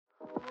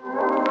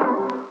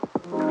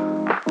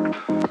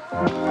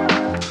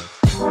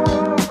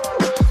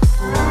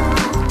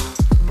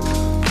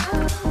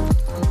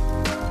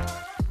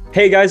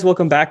Hey guys,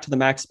 welcome back to the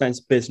Max Spence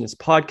Business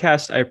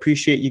Podcast. I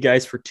appreciate you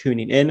guys for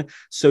tuning in.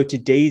 So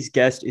today's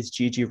guest is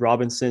Gigi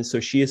Robinson.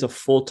 So she is a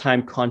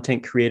full-time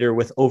content creator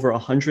with over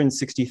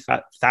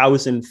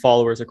 160,000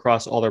 followers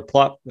across all their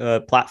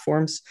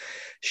platforms.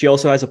 She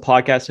also has a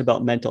podcast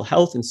about mental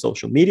health and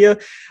social media.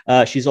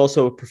 She's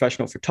also a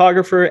professional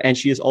photographer, and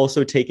she is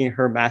also taking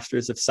her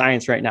Master's of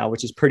Science right now,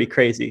 which is pretty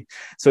crazy.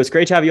 So it's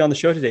great to have you on the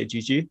show today,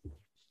 Gigi.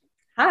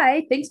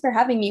 Hi, thanks for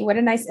having me. What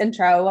a nice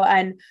intro.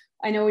 And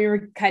I know we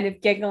were kind of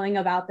giggling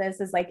about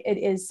this as like, it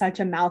is such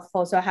a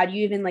mouthful. So how do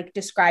you even like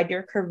describe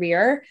your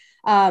career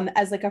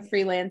as like a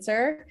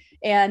freelancer?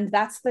 And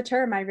that's the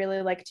term I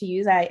really like to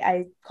use.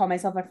 I call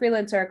myself a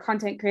freelancer, a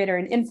content creator,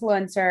 an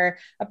influencer,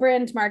 a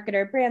brand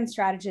marketer, brand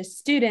strategist,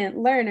 student,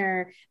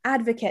 learner,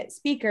 advocate,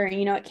 speaker.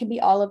 You know, it can be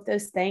all of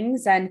those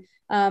things. And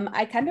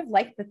I kind of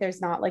like that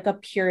there's not like a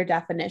pure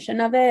definition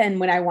of it. And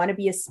when I want to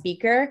be a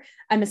speaker,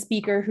 I'm a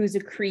speaker who's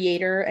a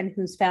creator and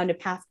who's found a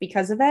path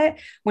because of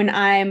it. When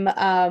I'm,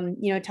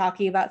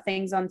 talking about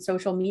things on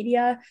social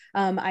media,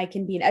 I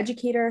can be an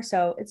educator.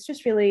 So it's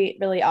just really,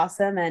 really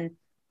awesome. And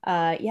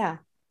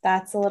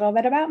that's a little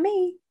bit about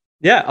me.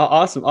 Yeah,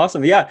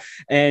 awesome. Yeah.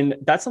 And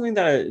that's something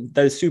that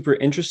is super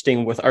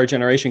interesting with our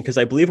generation, because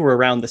I believe we're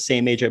around the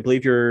same age. I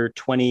believe you're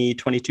 20,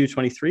 22,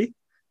 23.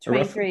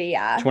 23,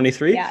 yeah.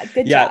 23. Yeah,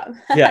 good job.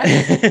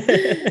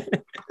 Yeah.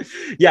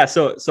 Yeah.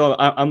 So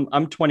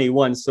I'm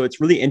 21. So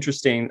it's really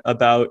interesting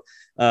about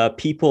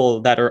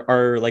people that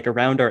are like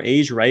around our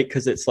age, right?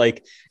 Because it's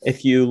like,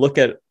 if you look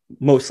at,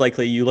 most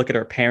likely you look at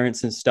our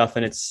parents and stuff,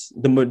 and it's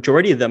the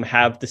majority of them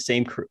have the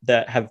same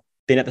that have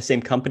been at the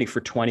same company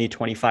for 20,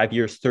 25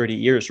 years, 30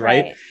 years,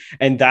 right?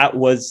 And that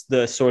was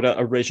the sort of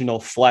original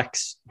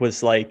flex,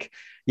 was like,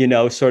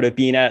 sort of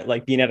being at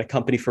a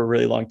company for a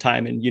really long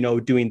time and,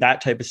 doing that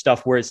type of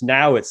stuff. Whereas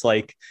now it's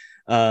like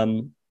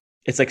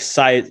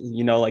side,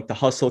 like the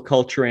hustle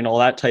culture and all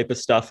that type of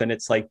stuff. And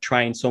it's like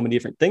trying so many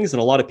different things. And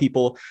a lot of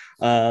people,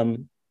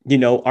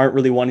 aren't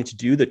really wanting to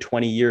do the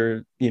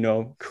 20-year,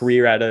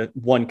 career at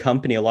one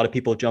company. A lot of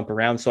people jump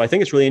around. So I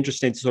think it's really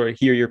interesting to sort of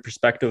hear your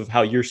perspective of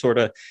how you're sort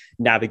of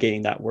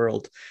navigating that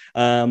world.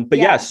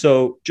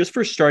 So just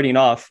for starting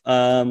off,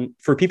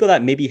 for people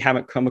that maybe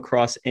haven't come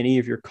across any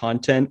of your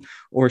content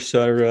or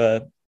sort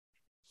of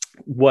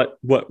what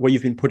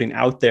you've been putting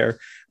out there,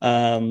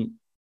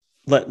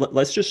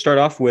 let's just start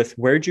off with,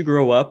 where did you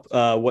grow up?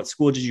 What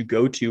school did you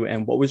go to?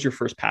 And what was your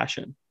first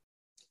passion?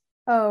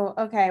 Oh,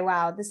 okay.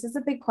 Wow. This is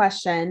a big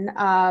question.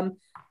 I'm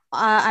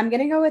going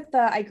to go with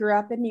I grew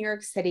up in New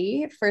York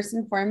City, first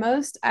and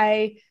foremost.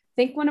 I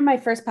think one of my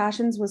first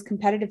passions was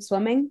competitive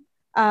swimming.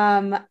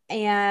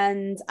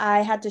 And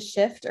I had to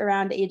shift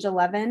around age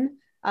 11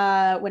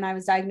 when I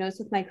was diagnosed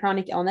with my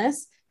chronic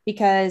illness,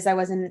 because I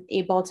wasn't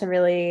able to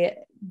really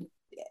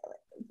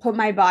put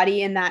my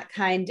body in that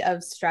kind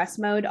of stress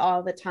mode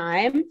all the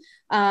time.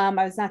 I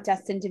was not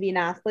destined to be an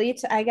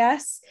athlete, I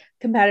guess,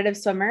 competitive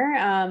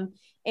swimmer.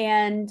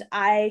 And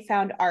I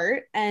found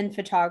art and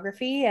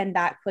photography, and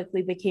that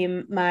quickly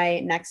became my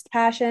next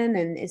passion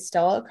and is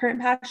still a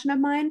current passion of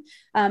mine.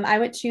 I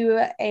went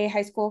to a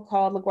high school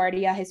called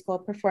LaGuardia High School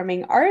of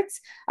Performing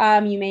Arts.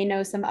 You may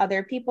know some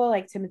other people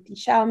like Timothée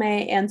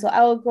Chalamet, Ansel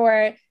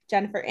Elgort,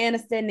 Jennifer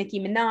Aniston,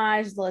 Nicki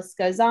Minaj, the list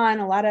goes on.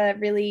 A lot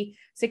of really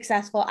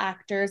successful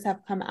actors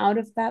have come out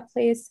of that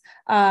place.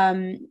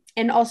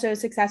 And also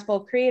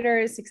successful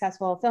creators,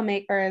 successful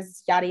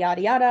filmmakers, yada,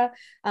 yada, yada.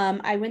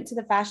 I went to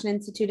the Fashion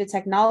Institute of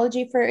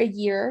Technology for a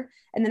year,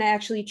 and then I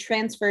actually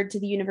transferred to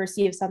the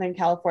University of Southern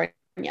California.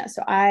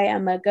 So I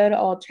am a good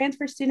old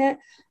transfer student.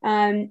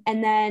 And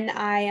then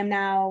I am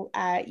now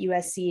at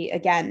USC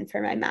again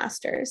for my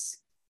master's.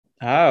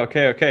 Oh,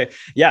 okay.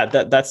 Yeah,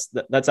 that's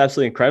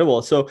absolutely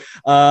incredible. So,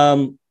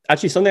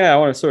 actually, something I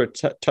want to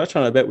sort of touch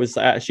on a bit was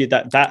actually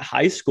that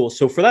high school.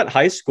 So for that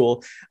high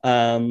school,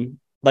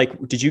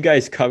 like, did you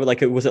guys cover,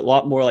 like, was it a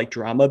lot more like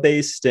drama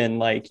based and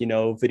like,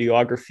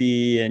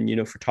 videography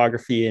and,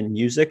 photography and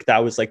music?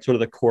 That was like sort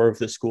of the core of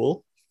the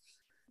school?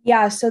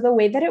 Yeah, so the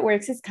way that it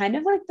works is kind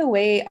of like the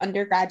way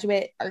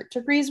undergraduate art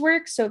degrees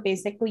work. So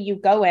basically, you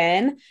go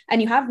in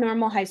and you have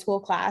normal high school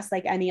class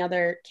like any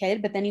other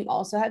kid, but then you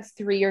also have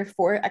 3 or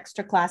 4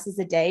 extra classes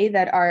a day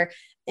that are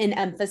an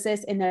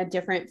emphasis in a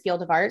different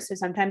field of art. So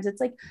sometimes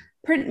it's like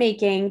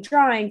printmaking,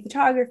 drawing,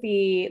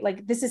 photography,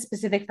 like this is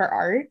specific for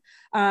art,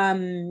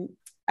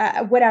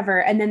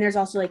 whatever. And then there's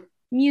also like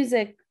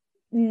music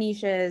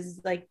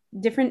niches, like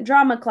different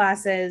drama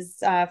classes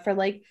for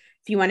like,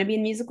 if you want to be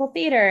in musical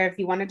theater, if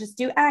you want to just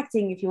do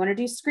acting, if you want to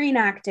do screen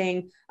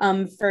acting,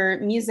 for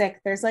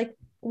music, there's like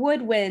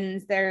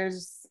woodwinds,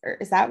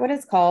 is that what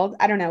it's called?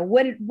 I don't know.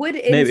 Wood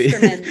Maybe.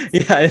 Instruments.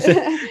 Yeah. I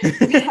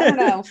don't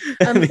know.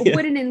 Yeah.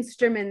 Wooden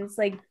instruments,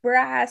 like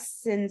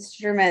brass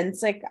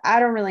instruments, like I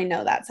don't really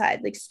know that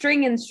side, like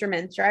string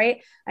instruments,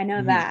 right? I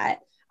know that.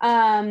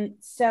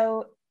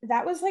 So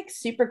that was like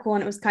super cool.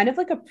 And it was kind of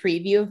like a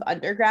preview of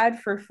undergrad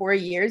for 4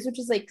 years, which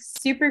is like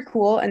super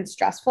cool and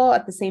stressful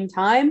at the same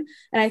time.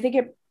 And I think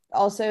it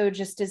also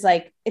just is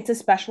like, it's a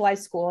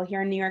specialized school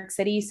here in New York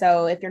City.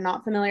 So if you're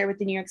not familiar with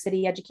the New York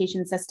City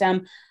education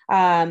system,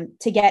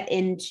 to get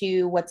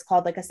into what's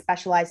called like a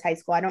specialized high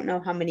school, I don't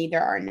know how many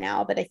there are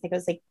now, but I think it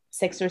was like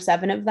 6 or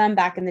 7 of them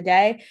back in the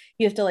day.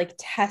 You have to like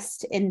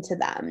test into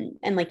them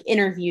and like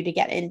interview to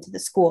get into the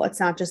school. It's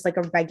not just like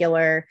a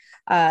regular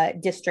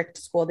district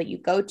school that you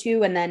go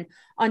to. And then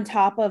on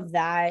top of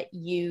that,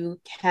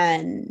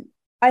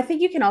 I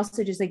think you can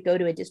also just like go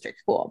to a district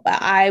school,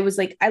 but I was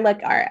like, I like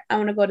art. I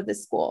want to go to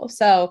this school.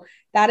 So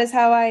that is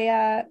how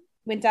I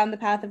went down the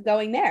path of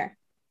going there.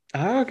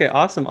 Ah, okay,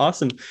 awesome,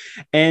 awesome.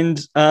 And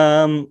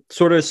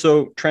sort of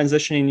so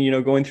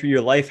transitioning, going through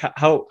your life,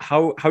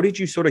 how did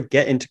you sort of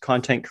get into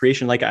content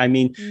creation? Like, I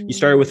mean, you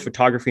started with Mm,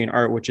 photography and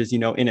art, which is,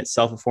 in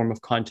itself a form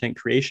of content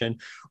creation,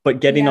 but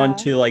getting yeah.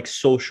 onto like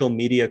social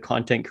media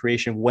content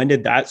creation, when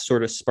did that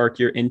sort of spark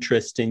your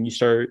interest and you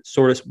sort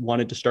of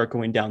wanted to start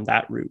going down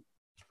that route?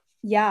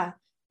 Yeah.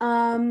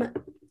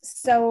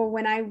 So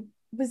when I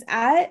was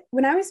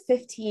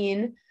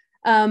 15,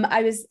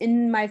 I was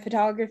in my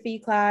photography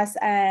class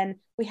and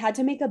we had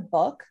to make a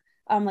book,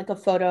 like a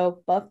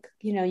photo book.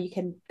 You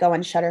can go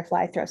on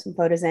Shutterfly, throw some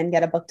photos in,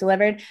 get a book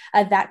delivered,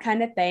 that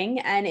kind of thing.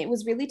 And it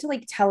was really to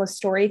like tell a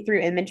story through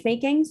image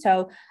making.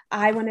 So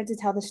I wanted to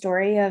tell the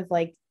story of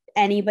like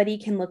anybody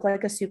can look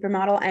like a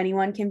supermodel,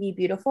 anyone can be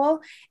beautiful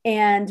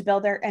and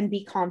build their and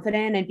be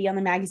confident and be on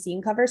the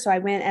magazine cover. So I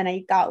went and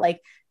I got like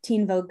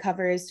Teen Vogue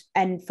covers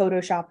and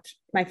photoshopped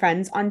my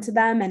friends onto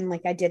them, and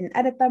like I didn't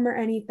edit them or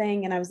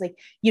anything, and I was like,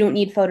 you don't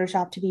need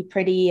Photoshop to be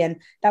pretty.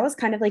 And that was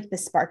kind of like the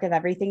spark of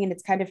everything. And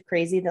it's kind of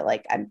crazy that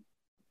like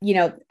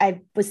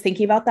I was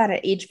thinking about that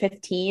at age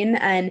 15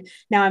 and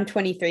now I'm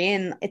 23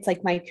 and it's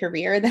like my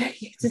career that I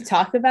get to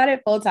talk about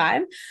it full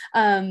time.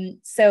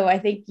 So I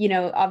think,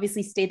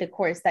 obviously stay the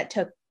course. That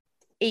took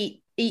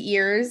 8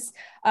 years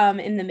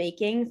in the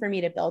making for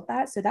me to build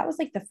that. So that was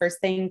like the first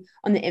thing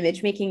on the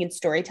image making and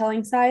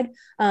storytelling side.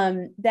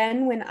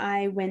 Then when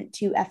I went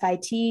to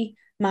FIT,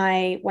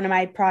 one of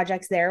my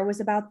projects there was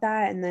about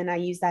that, and then I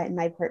used that in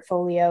my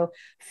portfolio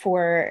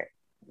for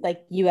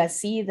like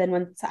USC. Then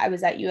once I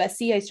was at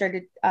USC, I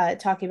started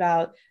talking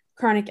about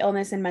chronic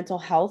illness and mental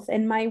health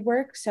in my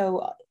work.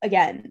 So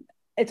again,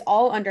 it's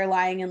all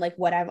underlying in like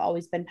what I've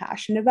always been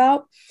passionate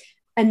about.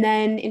 And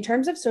then in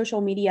terms of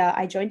social media,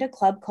 I joined a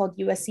club called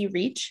USC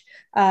Reach.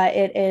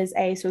 It is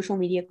a social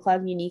media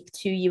club unique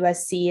to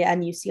USC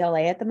and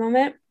UCLA at the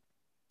moment.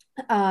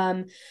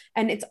 Um,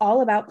 and it's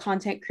all about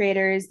content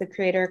creators, the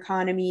creator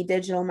economy,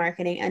 digital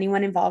marketing,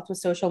 anyone involved with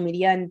social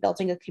media and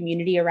building a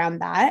community around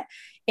that.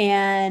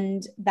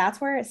 And that's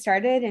where it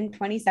started in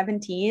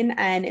 2017.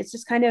 And it's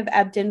just kind of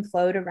ebbed and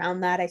flowed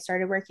around that. I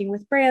started working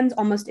with brands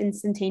almost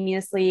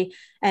instantaneously.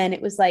 And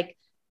it was like,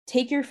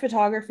 take your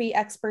photography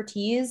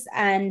expertise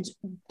and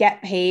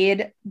get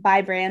paid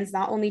by brands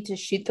not only to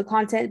shoot the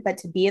content but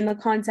to be in the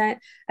content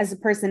as a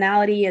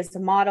personality, as a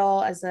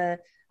model, as a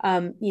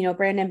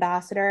brand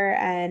ambassador,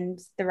 and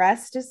the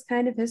rest is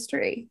kind of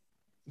history.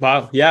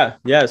 Wow. Yeah.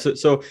 Yeah.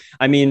 So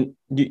I mean,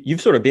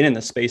 you've sort of been in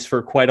the space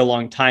for quite a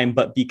long time,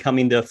 but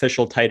becoming the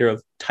official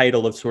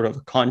title of sort of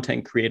a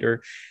content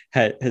creator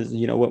has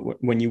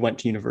when you went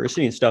to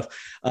university and stuff,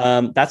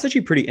 that's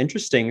actually pretty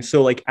interesting.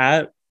 So like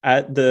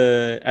at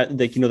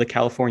the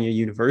California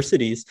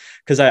universities,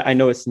 because I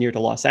know it's near to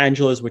Los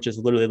Angeles, which is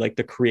literally like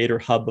the creator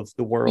hub of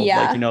the world,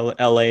 like Yeah.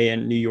 LA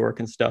and New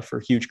York and stuff are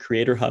huge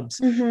creator hubs.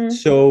 Mm-hmm.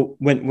 So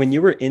when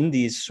you were in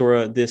these sort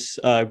of this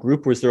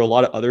group, was there a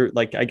lot of other,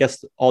 like, I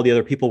guess all the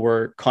other people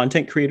were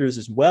content creators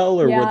as well,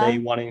 or were they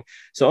Yeah. wanting?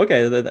 So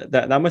okay,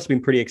 that must have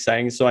been pretty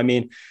exciting. So I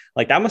mean,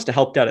 like that must have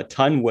helped out a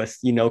ton with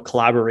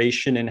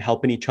collaboration and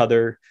helping each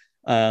other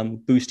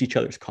boost each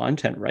other's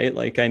content, right?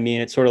 Like, I mean,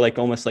 it's sort of like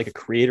almost like a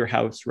creator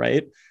house,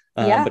 right?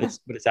 But Yeah.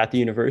 it's at the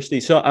university.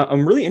 So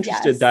I'm really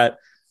interested Yes. that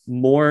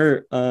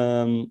more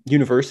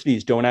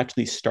universities don't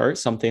actually start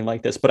something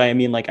like this. But I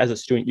mean, like as a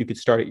student, you could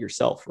start it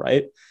yourself,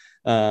 right?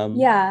 Um,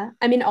 Yeah.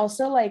 I mean,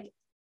 also, like,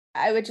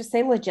 I would just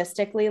say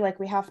logistically, like,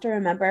 we have to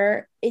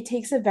remember it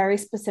takes a very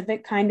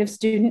specific kind of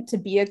student to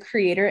be a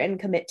creator and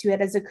commit to it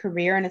as a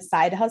career and a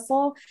side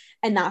hustle.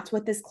 And that's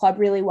what this club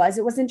really was.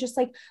 It wasn't just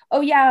like,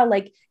 oh, yeah,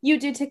 like you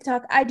do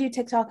TikTok, I do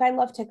TikTok, I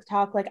love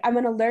TikTok. Like, I'm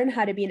going to learn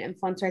how to be an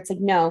influencer. It's like,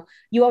 no,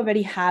 you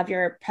already have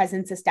your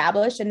presence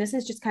established. And this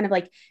is just kind of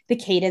like the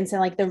cadence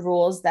and like the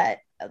rules that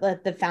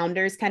the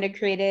founders kind of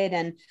created.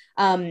 And,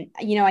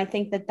 I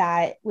think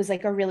that was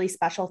like a really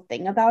special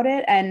thing about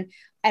it. And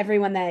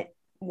everyone that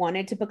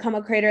wanted to become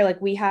a creator, like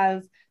we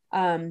have,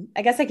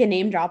 I guess I can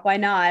name drop, why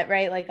not,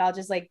 right? Like I'll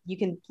just like, you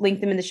can link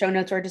them in the show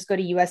notes or just go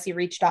to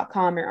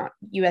uscreach.com or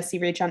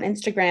USC Reach on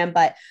Instagram.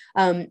 But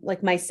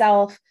like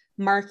myself,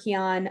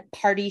 Markion,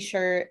 Party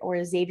Shirt,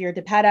 or Xavier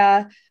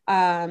DePetta,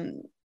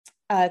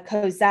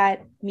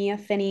 Cosette, Mia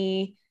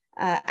Finney,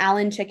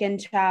 Alan Chicken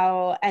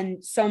Chow,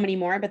 and so many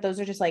more. But those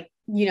are just like,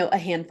 a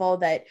handful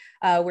that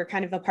were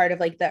kind of a part of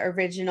like the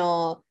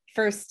original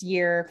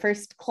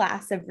first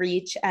class of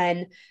reach.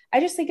 And I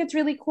just think it's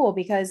really cool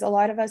because a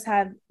lot of us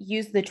have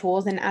used the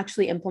tools and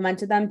actually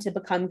implemented them to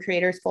become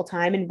creators full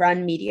time and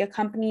run media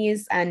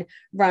companies and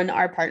run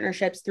our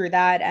partnerships through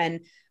that.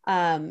 And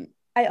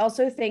I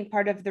also think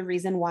part of the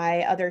reason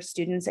why other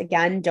students,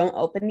 again, don't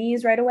open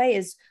these right away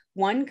is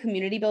one,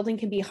 community building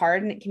can be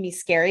hard and it can be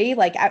scary.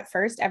 Like at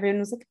first, everyone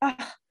was like,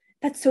 oh,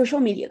 that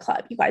social media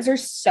club, you guys are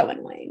so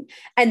annoying.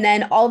 And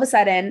then all of a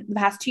sudden, the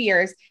past 2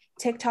 years,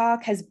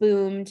 TikTok has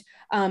boomed.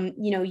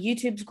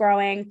 YouTube's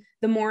growing.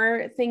 The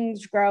more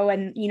things grow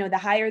and, the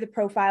higher the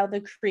profile of the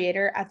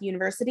creator at the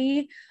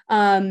university,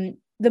 the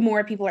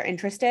more people are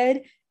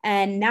interested.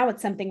 And now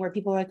it's something where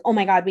people are like, oh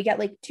my God, we get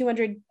like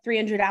 200,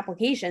 300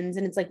 applications.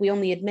 And it's like, we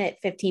only admit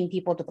 15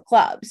 people to the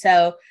club.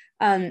 So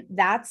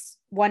that's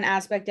one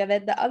aspect of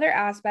it. The other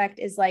aspect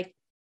is like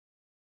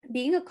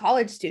being a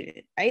college student,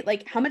 right?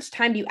 Like how much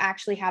time do you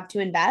actually have to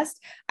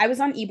invest? I was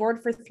on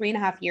eBoard for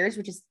 3.5 years,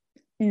 which is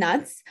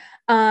nuts.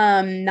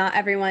 Not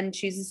everyone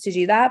chooses to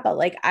do that, but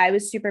like I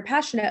was super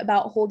passionate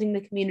about holding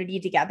the community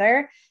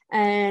together.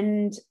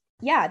 And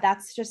yeah,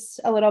 that's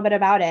just a little bit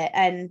about it.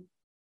 And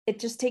it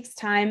just takes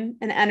time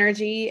and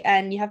energy,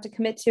 and you have to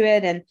commit to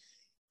it and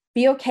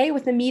be okay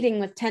with a meeting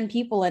with 10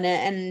 people in it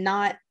and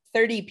not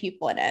 30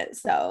 people in it.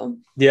 So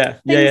yeah.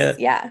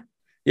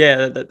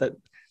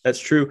 That's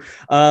true.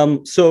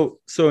 So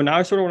now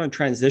I sort of want to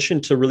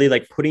transition to really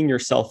like putting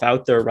yourself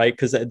out there, right?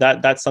 Because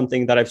that's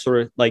something that I've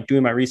sort of like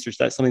doing my research.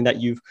 That's something that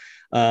you've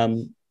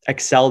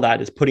excelled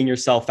at, is putting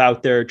yourself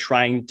out there,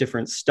 trying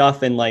different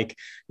stuff, and like,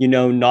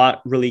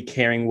 not really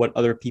caring what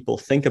other people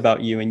think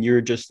about you. And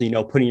you're just,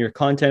 putting your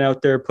content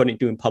out there,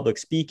 doing public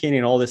speaking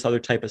and all this other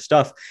type of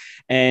stuff.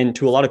 And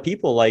to a lot of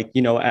people, like,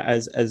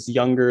 as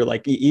younger,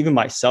 like even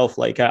myself,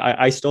 like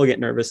I still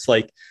get nervous,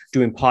 like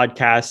doing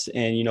podcasts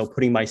and,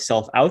 putting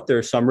myself out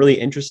there. So I'm really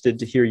interested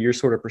to hear your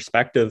sort of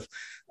perspective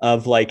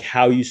of like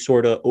how you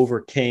sort of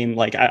overcame,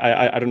 like,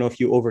 I don't know if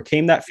you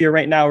overcame that fear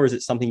right now, or is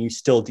it something you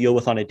still deal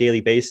with on a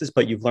daily basis,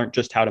 but you've learned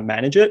just how to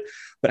manage it.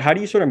 But how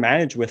do you sort of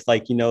manage with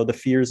like, the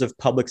fears of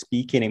public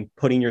speaking and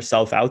putting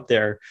yourself out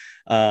there,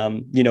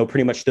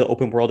 pretty much the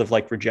open world of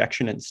like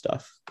rejection and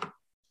stuff?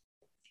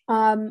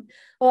 Well,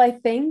 I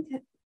think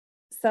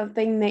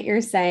something that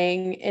you're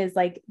saying is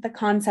like the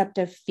concept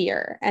of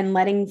fear and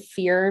letting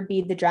fear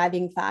be the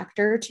driving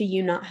factor to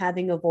you not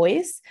having a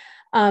voice.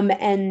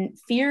 And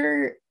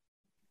fear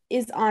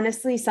is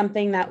honestly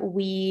something that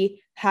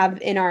we have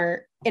in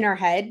our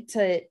head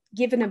to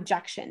give an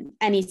objection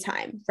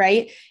anytime,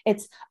 right?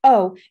 It's,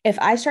 oh, if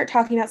I start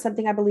talking about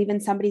something I believe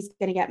in, somebody's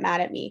going to get mad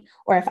at me.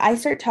 Or if I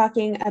start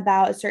talking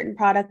about a certain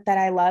product that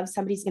I love,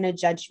 somebody's going to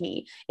judge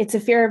me. It's a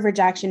fear of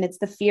rejection. It's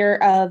the fear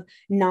of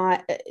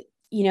not,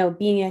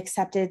 being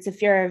accepted. It's a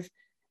fear of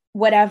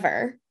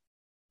whatever.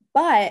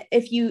 But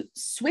if you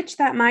switch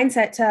that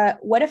mindset to,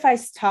 what if I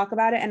talk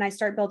about it and I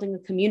start building a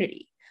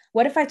community?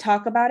 What if I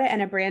talk about it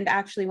and a brand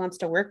actually wants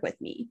to work with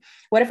me?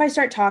 What if I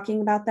start talking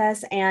about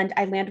this and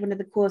I land one of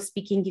the coolest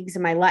speaking gigs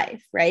in my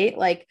life, right?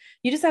 Like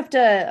you just have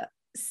to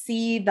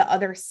see the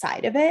other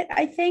side of it,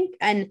 I think,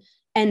 and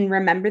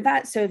remember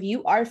that. So if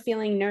you are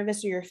feeling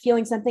nervous or you're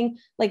feeling something,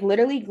 like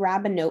literally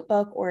grab a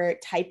notebook or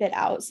type it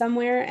out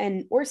somewhere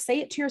or say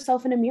it to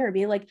yourself in a mirror.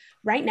 Be like,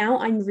 right now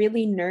I'm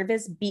really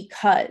nervous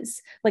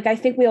because, like, I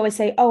think we always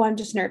say, oh, I'm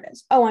just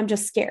nervous. Oh, I'm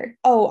just scared.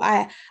 Oh,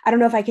 I don't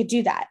know if I could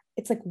do that.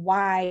 It's like,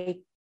 why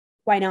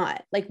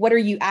not? Like, what are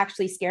you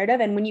actually scared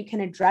of? And when you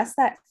can address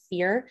that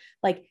fear,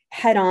 like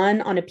head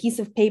on a piece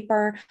of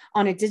paper,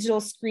 on a digital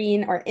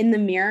screen, or in the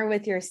mirror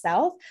with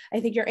yourself, I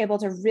think you're able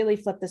to really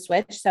flip the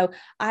switch. So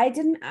I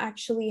didn't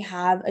actually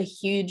have a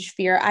huge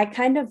fear. I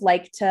kind of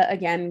like to,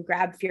 again,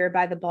 grab fear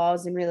by the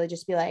balls and really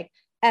just be like,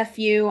 F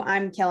you,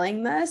 I'm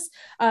killing this.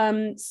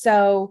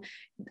 So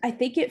I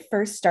think it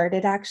first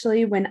started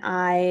actually when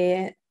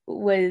I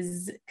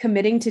was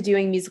committing to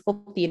doing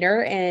musical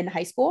theater in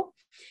high school.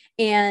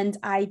 And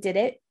I did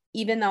it,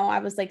 even though I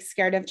was like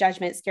scared of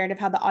judgment, scared of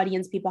how the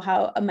audience people,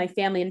 how my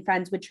family and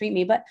friends would treat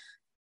me. But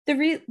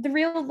the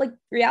real like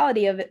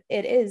reality of it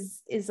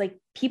is like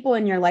people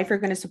in your life are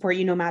going to support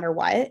you no matter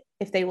what,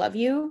 if they love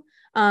you.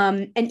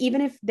 And even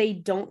if they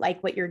don't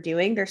like what you're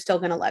doing, they're still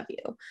going to love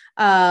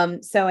you.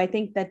 So I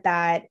think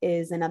that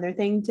is another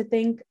thing to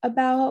think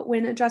about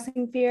when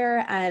addressing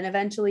fear. And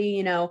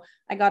eventually,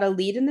 I got a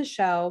lead in the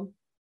show.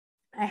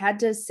 I had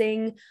to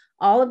sing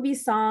all of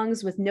these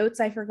songs with notes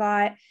I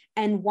forgot.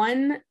 And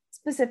one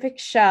specific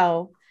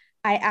show,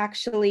 I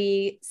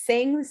actually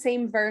sang the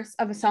same verse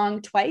of a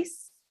song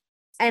twice.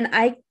 And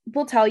I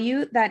will tell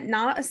you that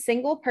not a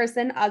single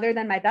person other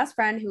than my best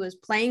friend who was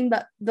playing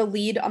the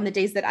lead on the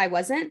days that I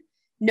wasn't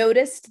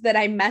noticed that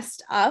I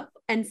messed up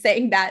and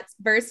sang that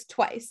verse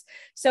twice.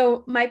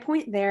 So my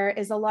point there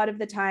is, a lot of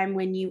the time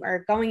when you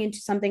are going into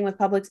something with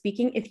public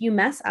speaking, if you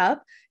mess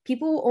up,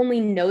 people will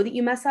only know that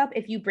you mess up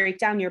if you break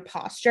down your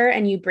posture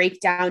and you break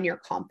down your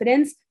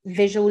confidence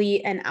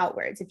visually and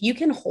outwards. If you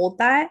can hold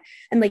that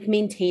and like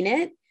maintain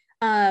it,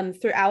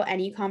 throughout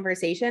any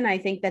conversation. I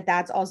think that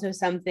that's also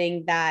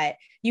something that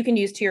you can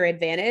use to your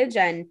advantage,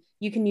 and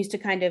you can use to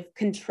kind of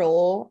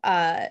control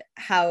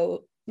how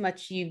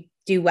much you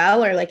do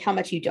well, or like how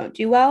much you don't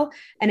do well.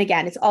 And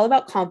again, it's all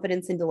about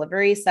confidence and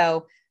delivery.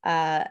 So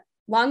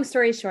long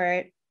story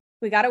short,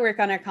 we got to work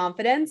on our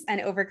confidence and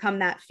overcome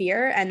that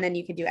fear, and then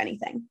you can do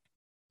anything.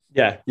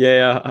 Yeah,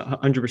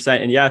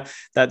 100%. And yeah,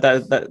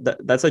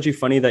 that's actually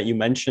funny that you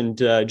mentioned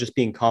just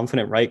being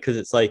confident, right? Because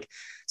it's like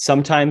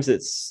sometimes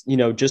it's, you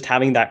know, just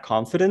having that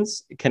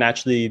confidence can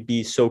actually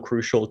be so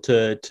crucial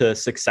to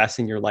success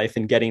in your life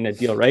and getting a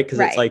deal, right? Because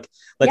it's Right. like,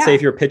 let's say Yeah.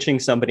 if you're pitching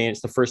somebody and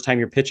it's the first time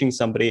you're pitching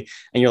somebody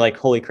and you're like,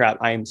 holy crap,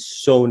 I am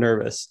so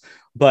nervous.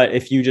 But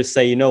if you just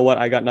say, you know what,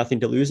 I got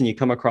nothing to lose, and you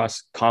come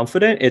across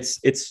confident,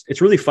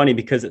 it's really funny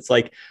because it's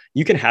like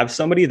you can have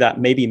somebody that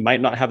maybe might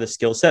not have the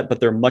skill set, but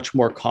they're much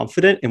more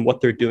confident in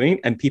what they're doing,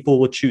 and people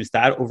will choose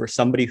that over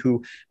somebody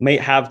who may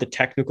have the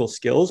technical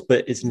skills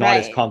but is not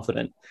as Right.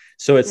 confident.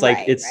 So it's like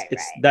Right. Right.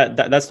 it's Right.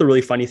 that's the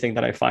really funny thing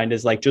that I find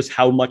is like just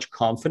how much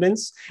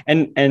confidence,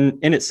 and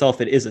in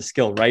itself it is a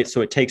skill, right? So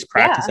it takes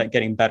practice Yeah. at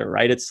getting better,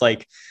 right? It's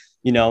like,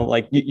 you know,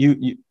 like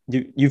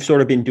you've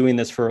sort of been doing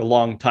this for a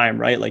long time,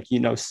 right? Like, you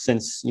know,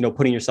 since, you know,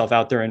 putting yourself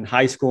out there in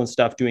high school and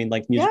stuff, doing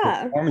like musical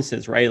Yeah.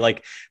 performances, right?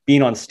 Like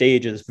being on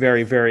stage is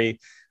very, very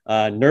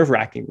nerve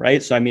wracking,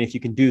 right? So, I mean, if you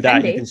can do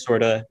Can that, you can be.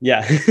 sort of,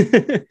 yeah.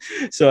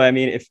 So, I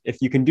mean, if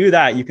you can do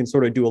that, you can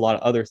sort of do a lot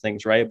of other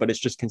things, right? But it's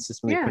just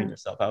consistently putting Yeah.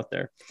 yourself out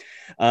there.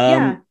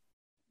 Yeah.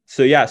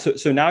 So yeah,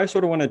 so now I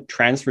sort of want to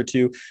transfer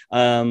to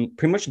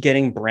pretty much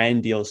getting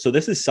brand deals. So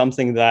this is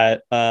something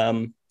that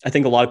I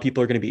think a lot of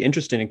people are going to be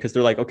interested in because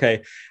they're like,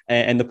 okay,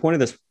 and the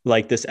point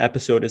of this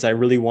episode is I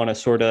really want to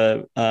sort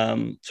of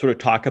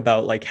talk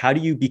about like how do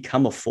you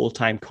become a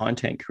full-time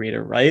content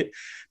creator, right?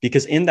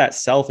 Because in that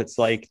self, it's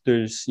like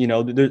there's, you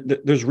know,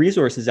 there's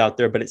resources out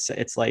there, but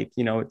it's like,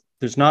 you know,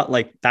 there's not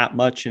like that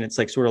much, and it's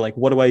like sort of like,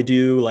 what do I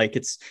do? Like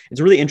it's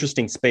a really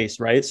interesting space,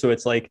 right? So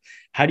it's like,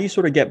 how do you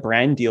sort of get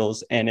brand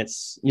deals? And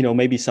it's, you know,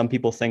 maybe some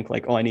people think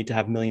like, oh, I need to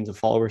have millions of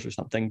followers or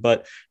something,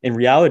 but in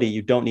reality,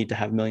 you don't need to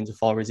have millions of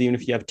followers. Even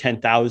if you have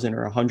 10,000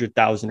 or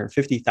 100,000 or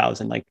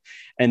 50,000, like,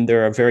 and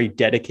they're a very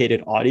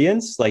dedicated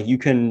audience, like you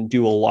can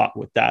do a lot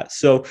with that.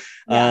 So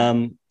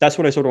Yeah. that's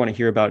what I sort of want to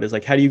hear about is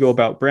like, how do you go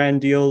about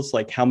brand deals?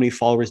 Like how many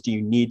followers do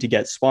you need to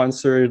get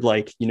sponsored?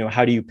 Like, you know,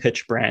 how do you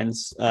pitch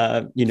brands,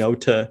 you know,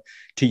 to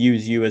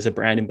use you as a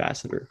brand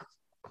ambassador?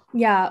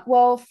 Yeah.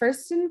 Well,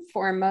 first and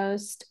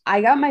foremost,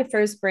 I got my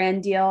first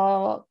brand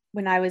deal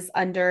when I was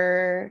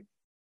under,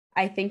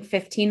 I think,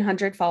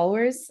 1,500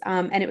 followers.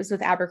 And it was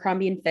with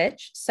Abercrombie and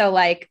Fitch. So,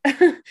 like,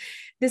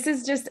 this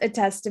is just a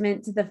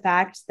testament to the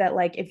fact that,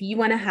 like, if you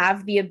want to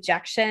have the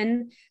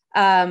objection,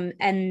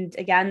 and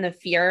again, the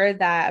fear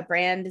that a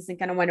brand isn't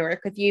going to want to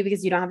work with you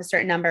because you don't have a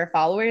certain number of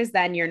followers,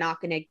 then you're not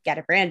going to get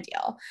a brand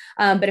deal.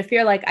 But if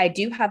you're like, I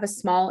do have a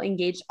small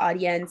engaged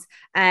audience,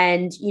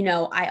 and, you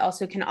know, I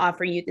also can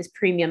offer you this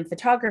premium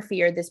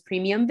photography or this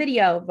premium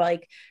video,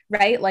 like,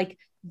 right? Like,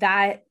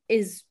 that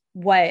is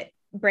what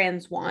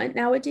brands want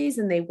nowadays,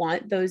 and they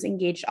want those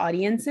engaged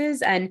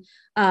audiences. And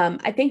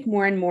I think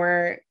more and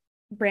more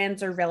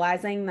brands are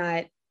realizing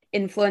that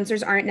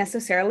influencers aren't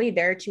necessarily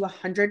there to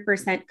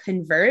 100%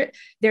 convert.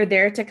 They're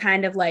there to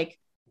kind of like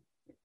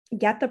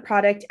get the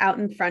product out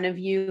in front of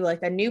you,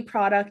 like a new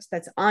product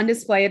that's on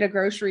display at a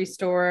grocery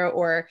store,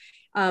 or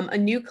a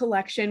new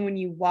collection when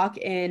you walk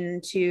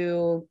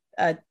into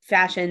a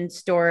fashion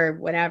store,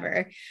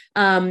 whatever.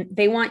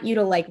 They want you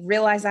to like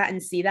realize that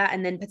and see that,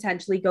 and then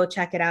potentially go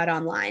check it out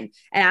online.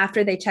 And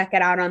after they check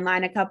it out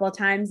online a couple of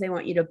times, they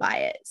want you to buy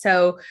it.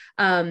 So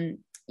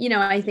you know,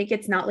 I think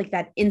it's not like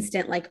that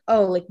instant, like,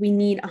 oh, like we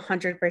need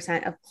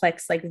 100% of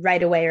clicks like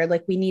right away, or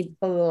like we need,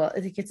 blah.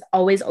 I think it's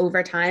always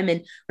over time.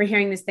 And we're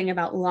hearing this thing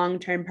about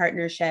long-term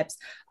partnerships,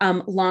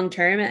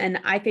 long-term. And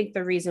I think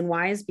the reason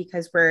why is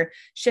because we're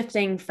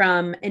shifting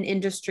from an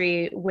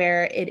industry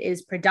where it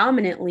is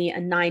predominantly a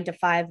 9 to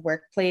 5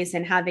 workplace,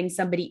 and having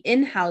somebody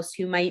in-house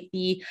who might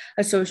be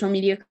a social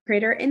media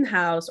creator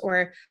in-house,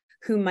 or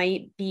who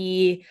might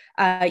be,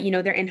 you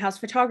know, their in-house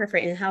photographer,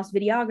 in-house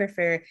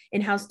videographer,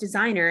 in-house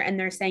designer, and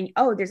they're saying,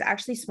 oh, there's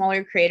actually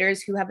smaller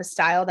creators who have a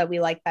style that we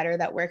like better,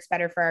 that works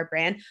better for our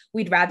brand.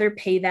 We'd rather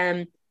pay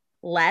them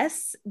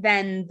less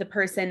than the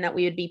person that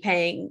we would be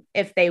paying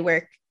if they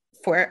work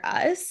for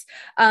us.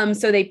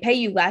 So they pay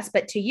you less,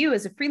 but to you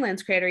as a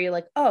freelance creator, you're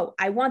like, oh,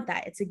 I want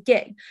that. It's a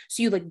gig.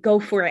 So you like go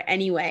for it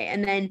anyway.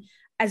 And then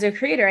as a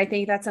creator, I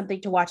think that's something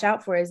to watch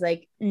out for, is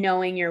like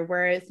knowing your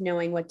worth,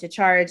 knowing what to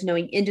charge,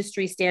 knowing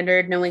industry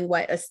standard, knowing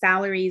what a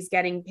salary is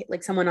getting,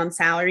 like someone on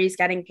salary is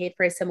getting paid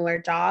for a similar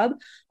job.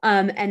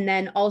 And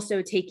then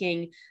also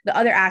taking the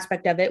other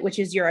aspect of it, which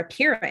is your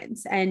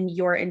appearance and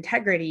your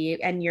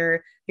integrity and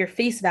your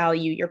face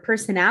value, your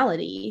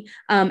personality.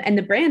 And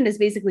the brand is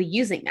basically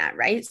using that,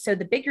 right? So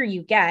the bigger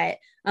you get,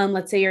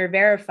 let's say you're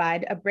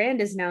verified, a brand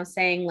is now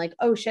saying like,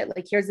 oh shit,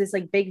 like here's this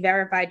like big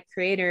verified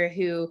creator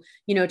who,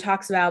 you know,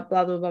 talks about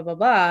blah, blah, blah, blah,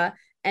 blah.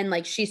 and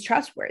like she's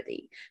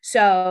trustworthy.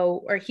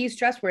 So, or he's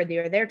trustworthy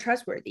or they're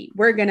trustworthy.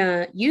 We're going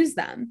to use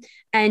them.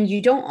 And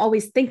you don't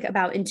always think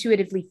about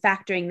intuitively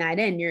factoring that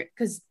in.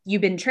 Because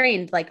you've been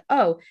trained like,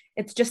 oh,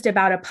 it's just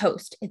about a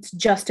post. It's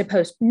just a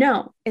post.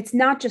 No, it's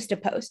not just a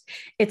post.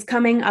 It's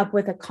coming up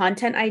with a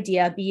content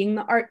idea, being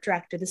the art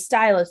director, the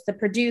stylist, the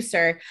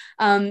producer,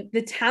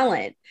 the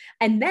talent.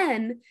 And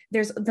then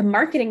there's the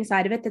marketing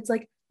side of it that's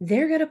like,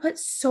 they're going to put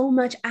so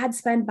much ad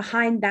spend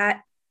behind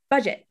that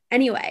budget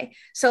anyway.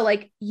 So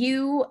like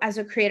you as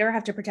a creator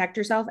have to protect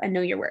yourself and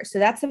know your worth. So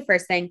that's the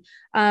first thing.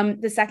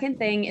 The second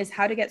thing is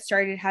how to get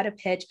started, how to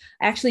pitch.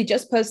 I actually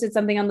just posted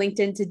something on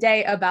LinkedIn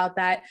today about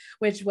that,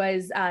 which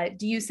was,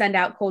 do you send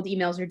out cold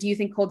emails, or do you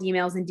think cold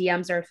emails and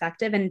DMs are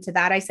effective? And to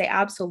that, I say,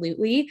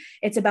 absolutely.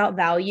 It's about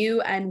value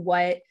and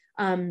what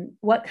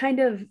kind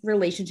of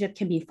relationship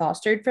can be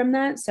fostered from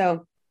that.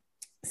 So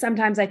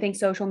sometimes I think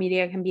social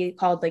media can be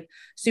called like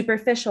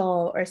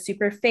superficial or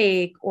super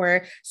fake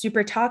or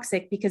super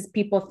toxic because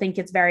people think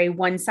it's very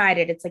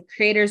one-sided. It's like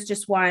creators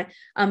just want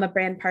a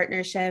brand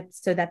partnership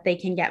so that they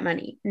can get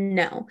money.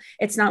 No,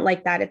 it's not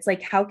like that. It's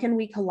like, how can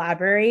we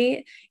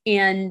collaborate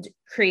and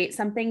create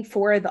something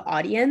for the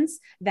audience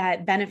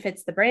that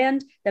benefits the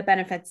brand, that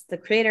benefits the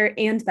creator,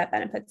 and that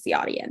benefits the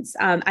audience?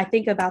 I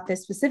think about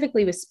this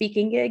specifically with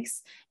speaking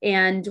gigs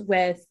and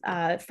with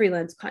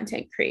freelance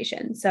content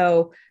creation.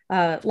 So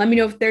let me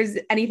know if there's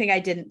anything I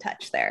didn't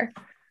touch there.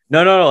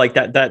 No, like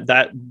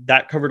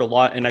that covered a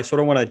lot. And I sort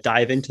of want to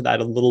dive into that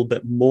a little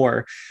bit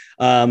more.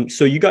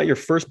 So you got your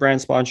first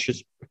brand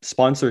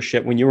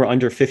sponsorship when you were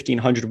under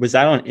 1,500. Was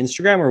that on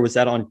Instagram or was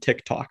that on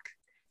TikTok?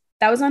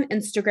 That was on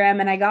Instagram,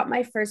 and I got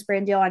my first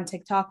brand deal on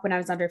TikTok when I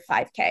was under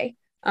 5K.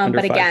 But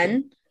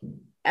 5K.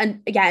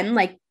 again,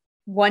 like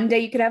one day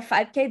you could have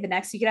 5K, the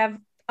next you could have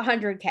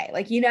 100K.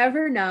 Like you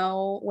never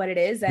know what it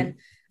is. And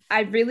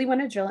I really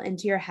want to drill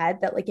into your head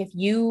that like, if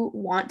you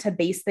want to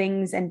base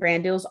things and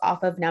brand deals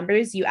off of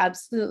numbers, you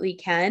absolutely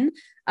can.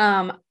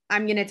 I'm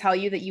going to tell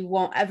you that you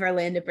won't ever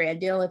land a brand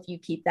deal if you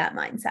keep that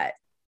mindset.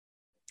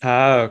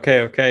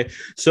 Okay.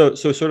 So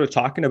sort of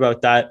talking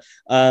about that,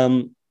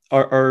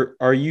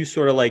 are you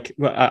sort of like,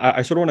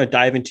 I sort of want to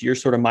dive into your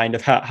sort of mind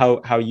of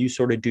how you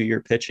sort of do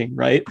your pitching,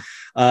 right?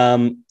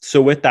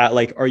 So with that,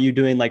 like, are you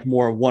doing like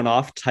more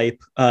one-off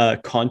type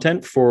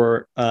content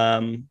for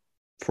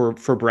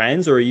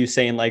brands, or are you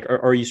saying like, or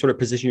are you sort of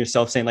positioning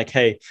yourself saying like,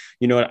 hey,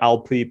 you know what,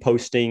 I'll be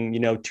posting,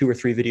 2 or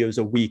 3 videos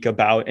a week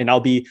about, and I'll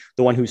be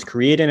the one who's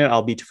creating it.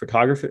 I'll be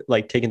photographer,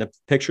 like taking the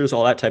pictures,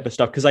 all that type of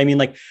stuff. Cause I mean,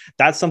 like,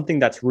 that's something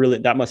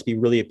that must be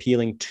really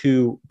appealing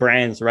to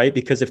brands, right?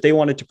 Because if they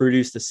wanted to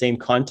produce the same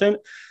content,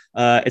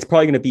 it's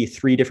probably going to be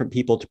 3 different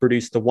people to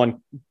produce the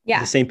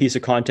same piece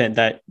of content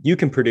that you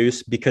can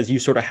produce, because you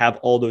sort of have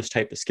all those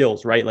type of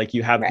skills, right? Like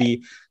you have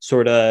the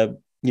sort of,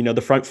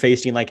 the front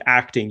facing, like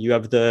acting, you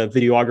have the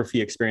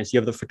videography experience, you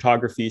have the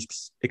photography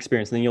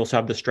experience, and then you also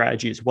have the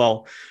strategy as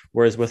well.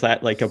 Whereas with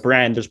that, like a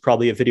brand, there's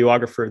probably a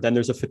videographer, then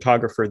there's a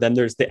photographer, then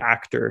there's the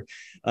actor.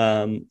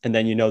 And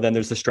then, then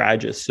there's the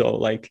strategist. So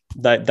like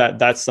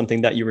that's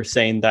something that you were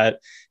saying that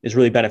is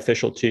really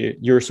beneficial to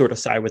your sort of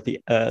side with the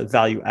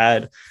value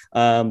add.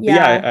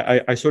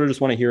 But I sort of just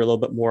want to hear a little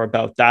bit more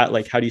about that.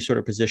 Like, how do you sort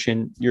of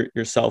position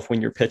yourself when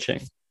you're pitching?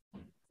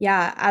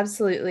 Yeah,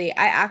 absolutely.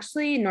 I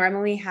actually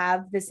normally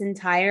have this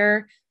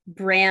entire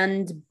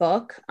brand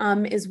book,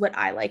 is what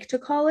I like to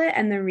call it.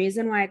 And the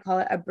reason why I call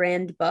it a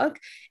brand book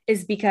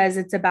is because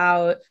it's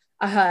about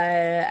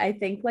I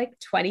think like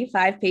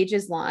 25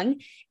 pages long.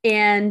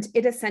 And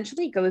it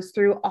essentially goes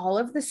through all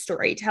of the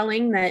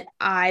storytelling that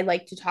I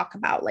like to talk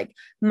about, like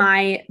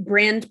my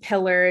brand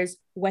pillars,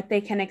 what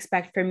they can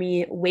expect from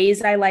me,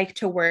 ways I like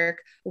to work,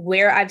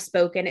 where I've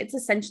spoken. It's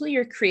essentially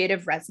your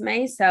creative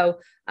resume. So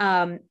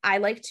I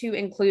like to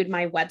include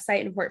my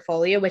website and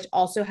portfolio, which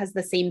also has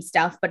the same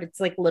stuff, but it's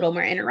like a little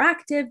more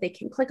interactive. They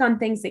can click on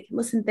things, they can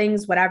listen to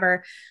things,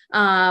 whatever.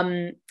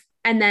 And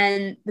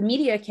then the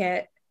media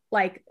kit,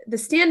 like the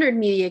standard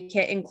media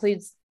kit,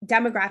 includes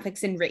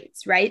demographics and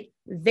rates, right?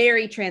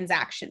 Very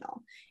transactional.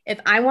 If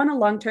I want a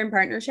long-term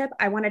partnership,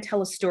 I want to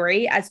tell a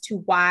story as to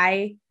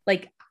why,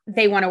 like,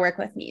 they want to work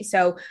with me.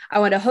 So I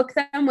want to hook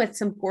them with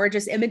some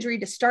gorgeous imagery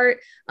to start,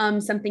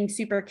 something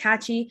super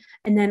catchy.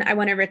 And then I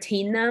want to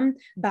retain them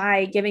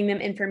by giving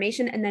them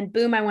information. And then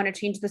boom, I want to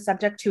change the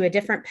subject to a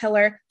different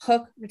pillar,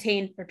 hook,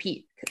 retain,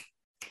 repeat.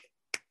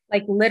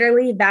 Like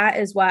literally, that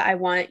is what I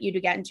want you to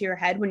get into your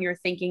head when you're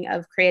thinking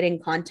of creating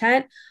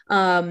content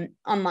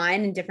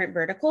online in different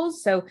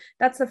verticals. So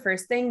that's the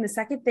first thing. The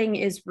second thing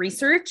is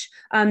research.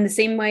 The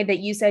same way that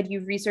you said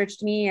you've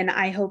researched me, and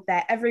I hope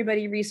that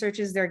everybody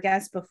researches their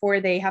guests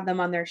before they have them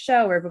on their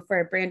show or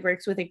before a brand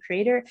works with a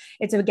creator.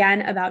 It's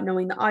again about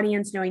knowing the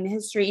audience, knowing the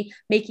history,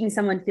 making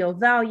someone feel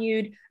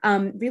valued,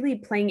 really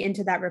playing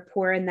into that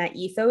rapport and that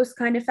ethos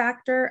kind of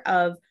factor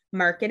of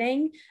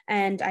marketing.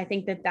 And I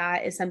think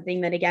that is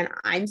something that, again,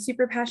 I'm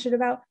super passionate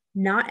about.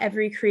 Not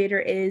every creator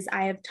is.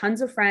 I have tons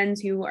of friends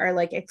who are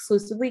like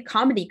exclusively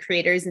comedy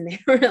creators and they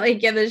don't really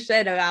give a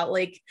shit about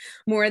like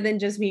more than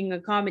just being a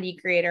comedy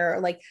creator,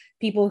 or like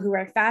people who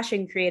are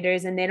fashion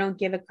creators and they don't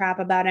give a crap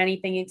about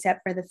anything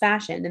except for the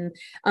fashion.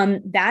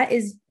 And that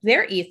is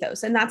their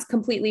ethos and that's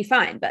completely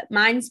fine. But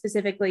mine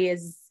specifically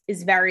is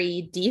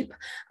very deep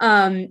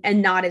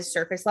and not as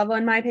surface level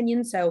in my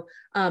opinion. So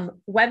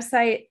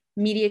website,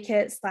 media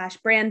kit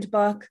 / brand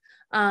book.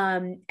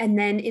 And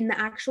then in the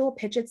actual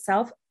pitch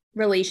itself,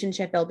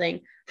 relationship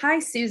building. Hi,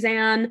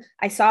 Suzanne.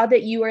 I saw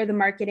that you are the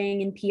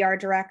marketing and PR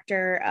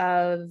director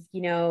of,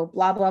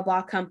 blah, blah,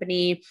 blah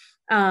company.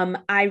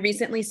 I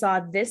recently saw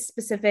this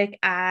specific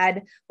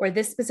ad or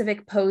this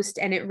specific post,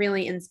 and it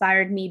really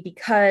inspired me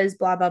because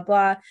blah, blah,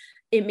 blah.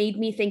 It made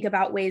me think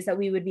about ways that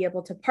we would be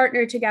able to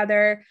partner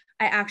together.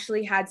 I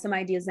actually had some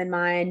ideas in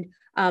mind.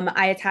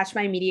 I attached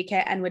my media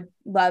kit and would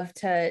love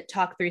to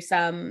talk through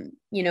some,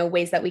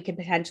 ways that we could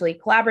potentially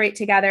collaborate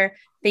together.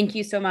 Thank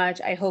you so much.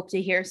 I hope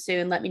to hear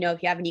soon. Let me know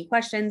if you have any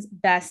questions.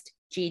 Best,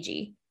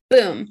 Gigi.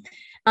 Boom.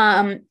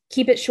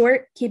 Keep it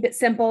short, keep it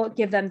simple.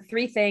 Give them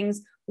 3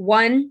 things.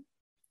 1,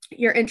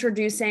 you're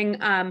introducing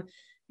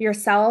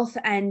yourself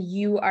and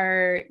you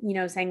are,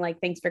 saying like,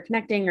 thanks for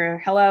connecting, or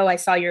hello, I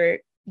saw you're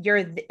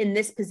in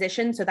this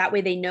position. So that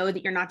way they know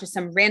that you're not just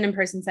some random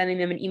person sending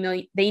them an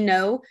email. They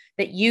know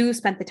that you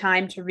spent the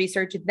time to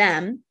research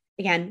them.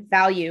 Again,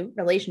 value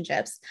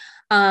relationships.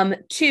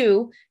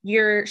 2,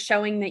 you're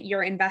showing that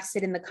you're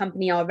invested in the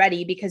company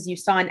already because you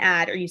saw an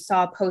ad or you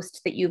saw a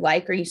post that you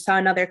like, or you saw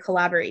another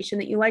collaboration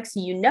that you like. So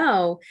you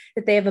know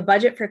that they have a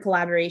budget for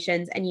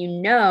collaborations and you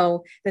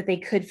know that they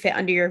could fit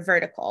under your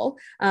vertical.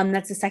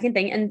 That's the second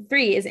thing. And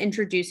 3 is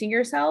introducing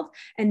yourself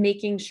and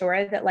making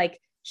sure that like,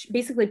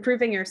 basically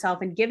proving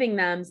yourself and giving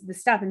them the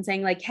stuff and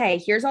saying like, hey,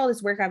 here's all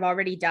this work I've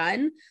already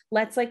done.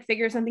 Let's like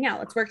figure something out.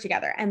 Let's work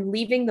together, and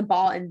leaving the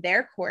ball in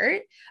their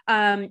court.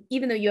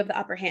 Even though you have the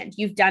upper hand,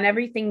 you've done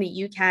everything that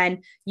you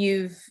can.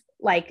 You've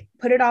like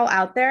put it all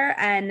out there.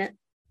 And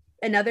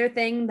another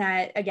thing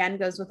that again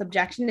goes with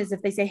objection is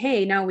if they say,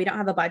 hey, no, we don't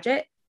have a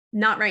budget,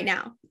 not right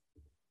now.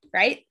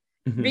 Right.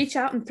 Mm-hmm. Reach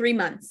out in 3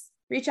 months,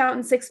 reach out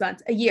in 6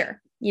 months, a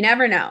year. You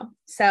never know.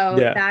 So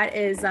that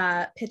is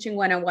pitching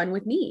 101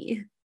 with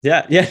me.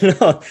 Yeah.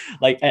 No,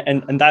 like,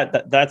 and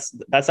that's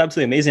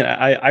absolutely amazing.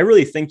 I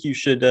really think you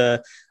should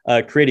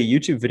create a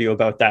YouTube video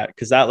about that,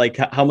 because that like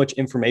how much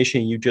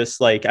information you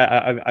just like,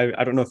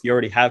 I don't know if you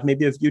already have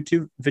maybe a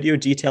YouTube video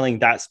detailing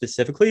that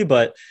specifically,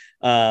 but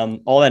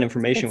all that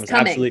information was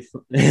absolutely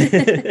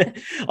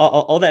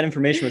all that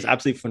information was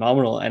absolutely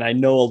phenomenal. And I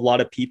know a lot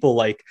of people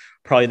like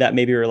probably that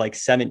maybe are like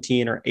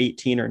 17 or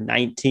 18 or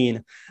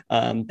 19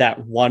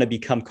 that want to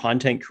become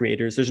content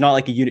creators. There's not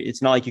like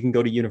it's not like you can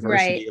go to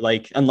university, right,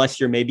 like unless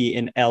you're maybe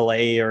in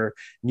LA or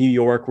New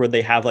York where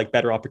they have like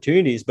better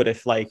opportunities. But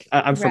if like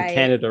I'm from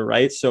Canada,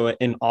 right? So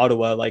in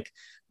Ottawa, like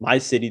my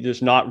city,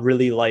 there's not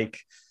really like,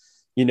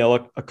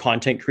 a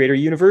content creator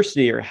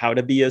university or how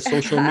to be a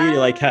social media,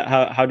 like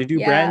how to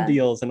do brand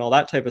deals and all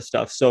that type of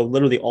stuff. So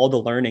literally all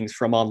the learnings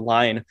from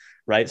online,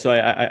 right? So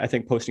I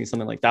think posting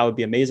something like that would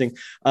be amazing.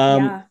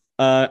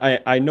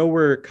 I know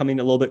we're coming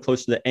a little bit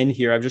close to the end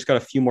here. I've just got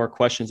a few more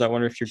questions. I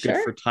wonder if you're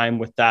good for time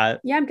with that.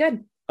 Yeah, I'm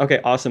good. Okay,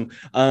 awesome.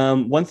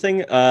 One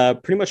thing,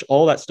 pretty much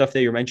all that stuff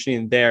that you're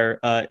mentioning there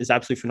is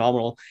absolutely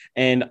phenomenal.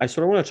 And I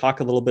sort of want to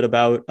talk a little bit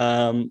about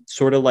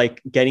sort of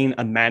like getting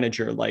a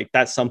manager. Like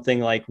that's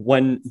something like,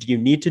 when do you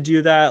need to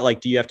do that?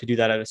 Like, do you have to do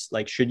that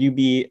like, should you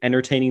be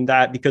entertaining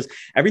that? Because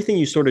everything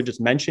you sort of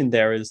just mentioned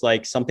there is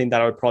like something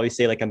that I would probably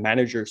say like a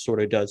manager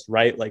sort of does,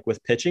 right? Like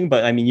with pitching,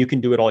 but I mean, you can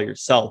do it all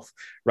yourself,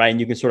 right? And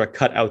you can sort of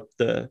cut out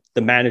the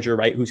manager,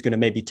 right? Who's going to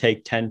maybe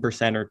take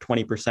 10% or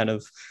 20%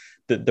 of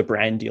the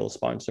brand deal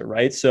sponsor,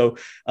 right? So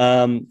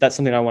that's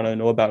something I want to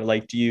know about.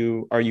 Like,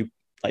 are you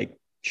like,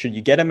 should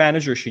you get a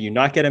manager? Should you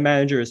not get a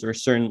manager? Is there a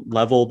certain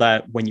level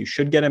that when you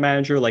should get a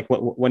manager? Like,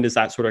 when does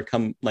that sort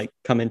of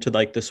come into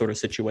like this sort of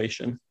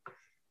situation?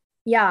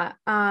 Yeah.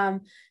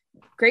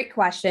 Great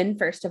question.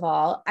 First of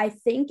all, I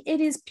think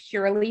it is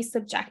purely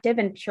subjective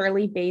and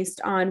purely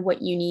based on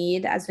what you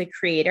need as a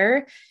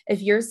creator.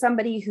 If you're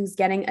somebody who's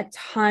getting a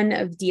ton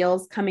of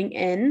deals coming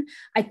in,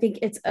 I think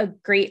it's a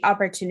great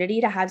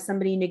opportunity to have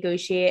somebody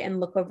negotiate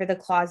and look over the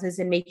clauses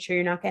and make sure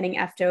you're not getting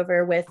effed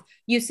over with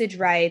usage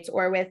rights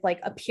or with like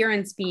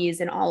appearance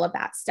fees and all of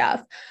that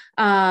stuff.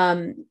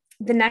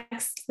 The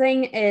next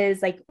thing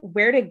is like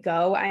where to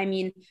go. I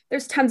mean,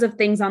 there's tons of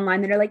things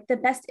online that are like the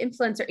best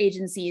influencer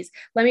agencies.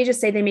 Let me just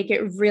say they make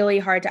it really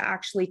hard to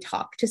actually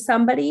talk to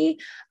somebody.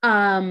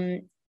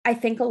 I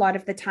think a lot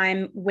of the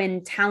time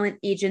when talent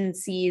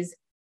agencies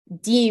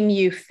deem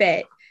you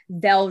fit,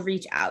 they'll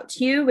reach out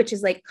to you, which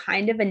is like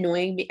kind of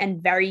annoying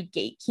and very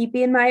gatekeepy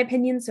in my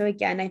opinion. So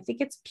again, I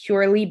think it's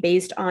purely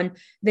based on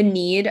the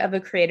need of a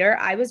creator.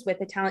 I was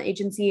with a talent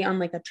agency on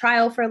like a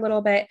trial for a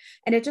little bit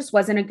and it just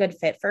wasn't a good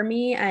fit for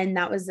me. And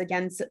that was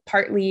again,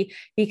 partly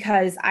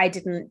because I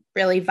didn't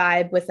really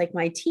vibe with like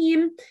my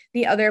team.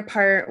 The other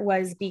part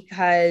was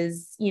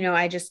because,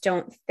 I just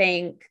don't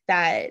think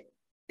that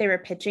they were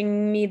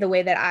pitching me the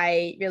way that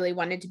I really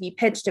wanted to be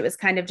pitched. It was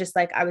kind of just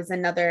like I was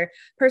another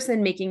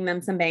person making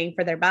them some bang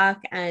for their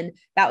buck. And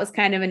that was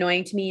kind of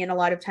annoying to me. And a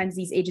lot of times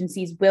these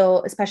agencies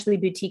will, especially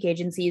boutique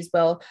agencies,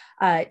 will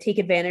take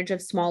advantage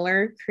of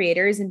smaller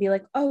creators and be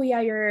like, oh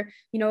yeah, you're,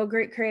 a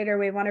great creator.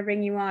 We want to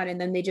bring you on. And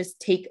then they just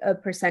take a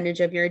percentage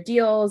of your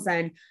deals.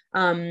 And,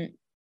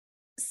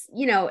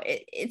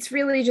 it's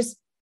really just,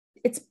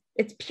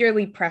 it's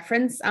purely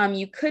preference.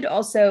 You could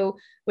also,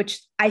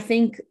 which I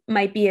think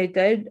might be a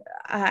good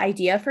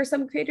idea for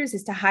some creators,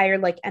 is to hire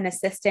like an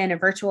assistant, a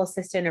virtual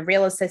assistant, a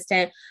real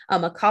assistant,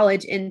 a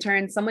college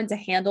intern, someone to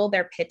handle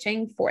their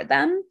pitching for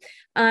them.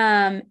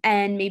 And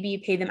maybe you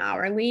pay them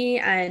hourly,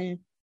 and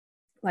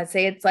let's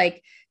say it's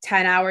like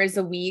 10 hours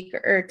a week,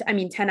 or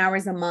 10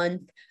 hours a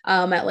month,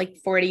 at like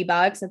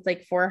 $40, it's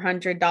like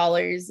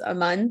 $400 a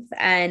month.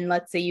 And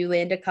let's say you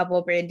land a couple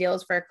of brand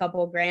deals for a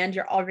couple of grand,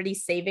 you're already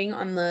saving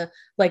on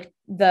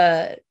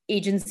the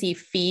agency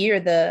fee, or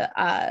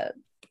the,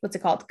 what's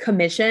it called,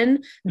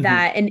 commission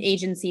that an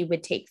agency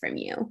would take from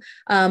you.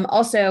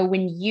 Also,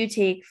 when you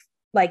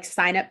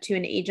sign up to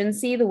an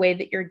agency, the way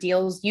that your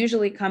deals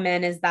usually come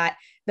in is that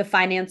the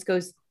finance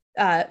goes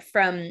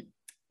from,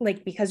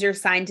 because you're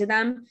signed to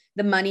them,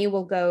 the money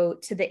will go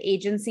to the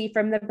agency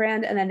from the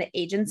brand, and then the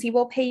agency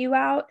will pay you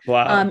out.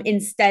 Wow.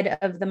 Instead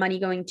of the money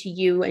going to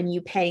you and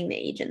you paying the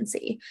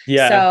agency.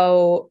 Yeah.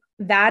 So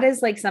that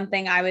is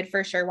something I would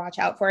for sure watch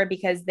out for,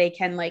 because they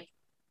can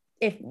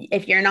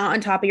if you're not on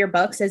top of your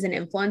books as an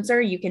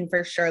influencer, you can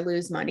for sure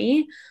lose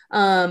money.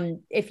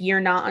 If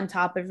you're not on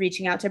top of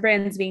reaching out to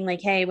brands being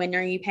like, hey, when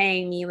are you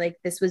paying me?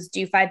 This was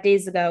due 5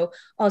 days ago.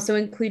 Also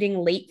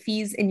including late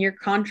fees in your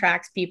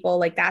contracts,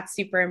 people, that's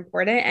super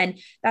important. And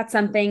that's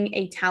something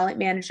a talent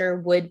manager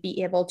would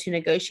be able to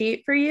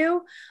negotiate for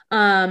you.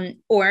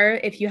 Or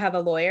if you have a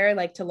lawyer,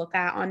 to look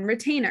at on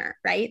retainer,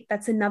 right?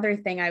 That's another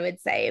thing I would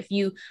say. If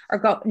you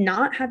are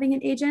not having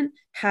an agent,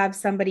 have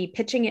somebody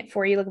pitching it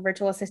for you, like a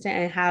virtual assistant,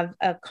 and have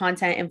a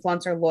content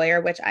influencer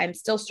lawyer, which I'm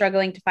still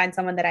struggling to find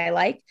someone that I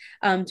like,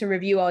 to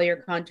review all your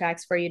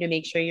contracts for you to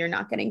make sure you're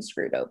not getting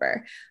screwed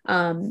over.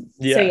 So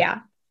yeah.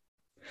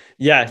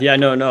 Yeah,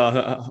 no,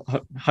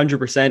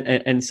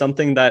 100%. And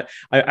something that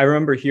I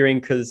remember hearing,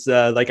 because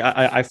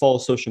I follow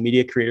social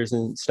media creators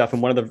and stuff,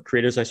 and one of the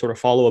creators I sort of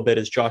follow a bit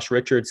is Josh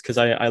Richards, because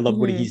I love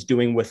what he's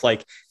doing with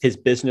his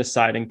business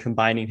side and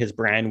combining his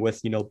brand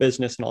with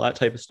business and all that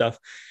type of stuff.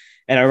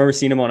 And I remember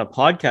seeing him on a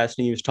podcast,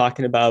 and he was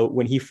talking about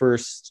when he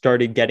first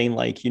started getting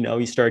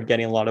he started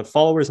getting a lot of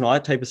followers and all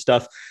that type of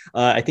stuff.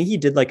 I think he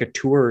did a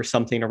tour or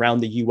something around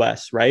the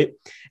US, right?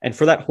 And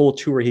for that whole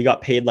tour, he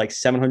got paid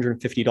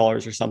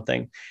 $750 or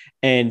something.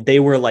 And they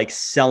were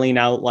selling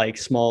out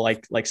small,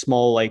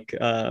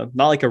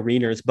 not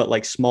arenas,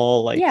 but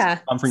small,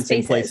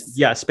 conferencing places.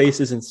 Yeah,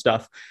 spaces and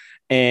stuff.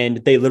 And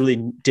they literally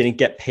didn't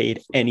get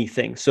paid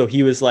anything. So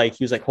he was like,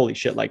 holy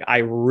shit, I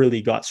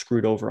really got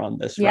screwed over on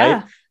this,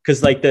 right? Because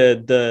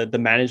the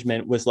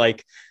management was we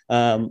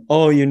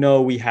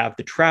have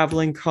the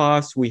traveling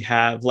costs, we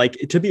have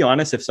to be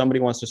honest, if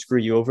somebody wants to screw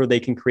you over, they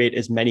can create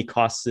as many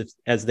costs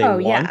as they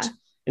want.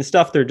 And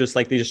stuff, they're just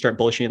they just start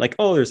bullshitting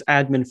there's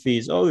admin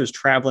fees, there's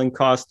traveling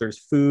costs, there's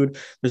food,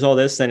 there's all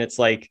this. And it's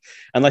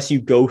unless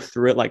you go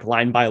through it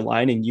line by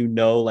line, and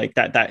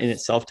that in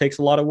itself takes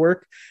a lot of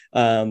work.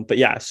 But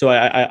yeah, so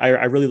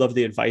I really love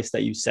the advice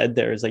that you said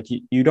there, is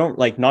you don't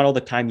not all the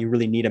time you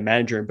really need a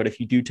manager, but if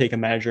you do take a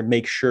manager,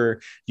 make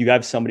sure you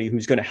have somebody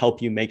who's going to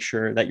help you make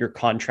sure that your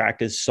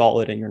contract is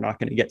solid and you're not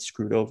going to get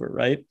screwed over,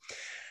 right?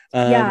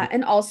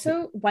 And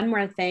also one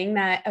more thing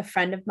that a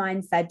friend of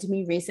mine said to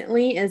me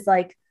recently is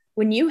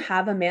when you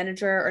have a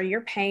manager, or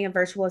you're paying a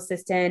virtual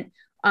assistant,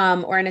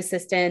 or an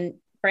assistant,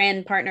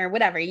 brand partner,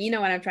 whatever, you know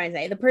what I'm trying to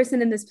say, the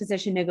person in this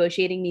position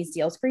negotiating these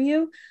deals for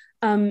you,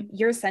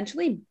 you're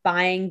essentially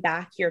buying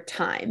back your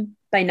time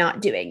by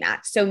not doing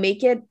that. So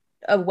make it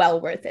a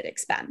well worth it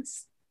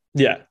expense.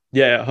 Yeah,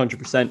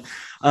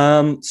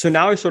 100%. So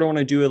now I sort of want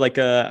to do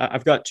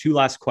I've got 2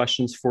 last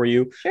questions for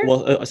you. Sure.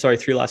 Well,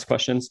 3 last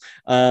questions.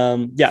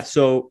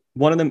 So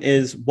one of them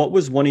is, what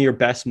was one of your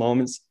best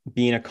moments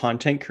being a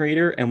content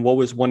creator, and what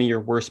was one of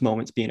your worst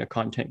moments being a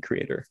content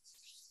creator?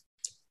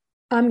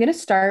 I'm going to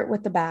start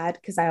with the bad,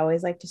 because I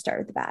always like to start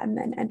with the bad and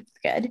then end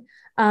with good.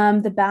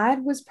 The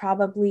bad was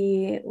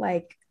probably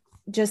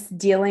just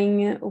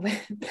dealing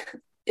with,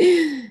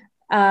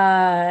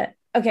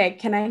 okay,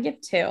 can I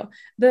give 2?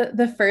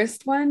 The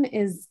first one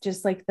is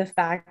just the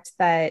fact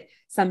that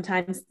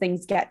sometimes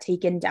things get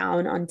taken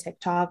down on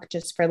TikTok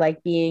just for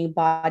being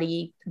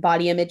body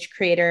image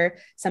creator.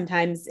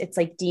 Sometimes it's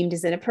deemed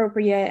as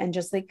inappropriate, and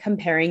just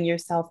comparing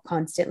yourself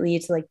constantly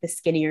to the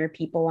skinnier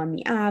people on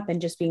the app,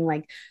 and just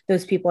being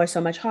those people are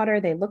so much hotter,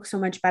 they look so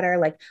much better,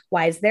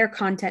 why is their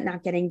content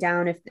not getting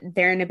down if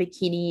they're in a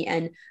bikini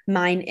and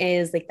mine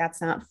is,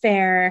 that's not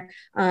fair.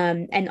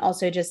 And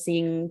also just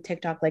seeing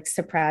TikTok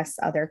suppress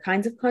other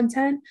kinds of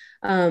content.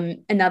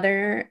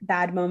 Another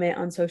bad moment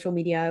on social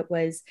media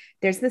was,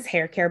 there's this hair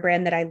hair care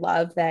brand that I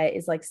love that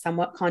is like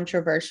somewhat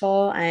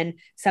controversial. And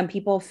some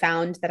people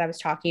found that I was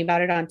talking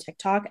about it on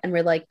TikTok and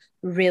were like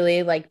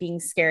really like being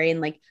scary and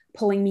like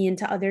pulling me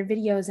into other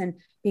videos and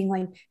being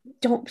like,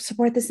 don't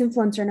support this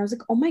influencer. And I was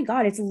like, oh my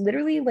God, it's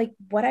literally like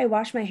what I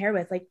wash my hair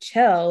with. Like,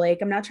 chill. Like,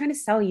 I'm not trying to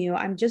sell you.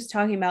 I'm just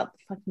talking about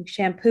the fucking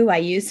shampoo I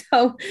use.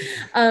 So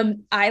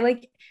I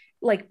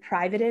like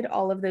privated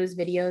all of those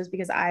videos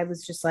because I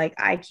was just like,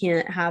 I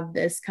can't have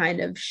this kind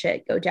of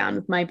shit go down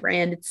with my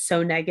brand. It's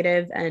so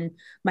negative, and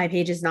my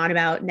page is not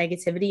about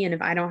negativity. And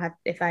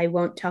if I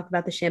won't talk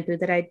about the shampoo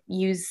that I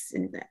use,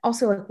 and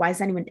also like, why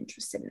is anyone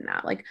interested in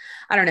that? Like,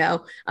 I don't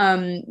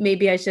know.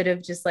 Maybe I should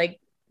have just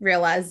like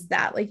realized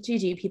that like,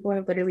 GG, people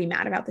are literally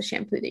mad about the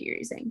shampoo that you're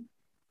using.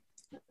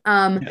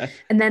 Yeah.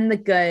 And then the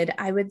good,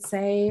 I would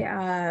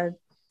say,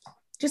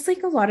 just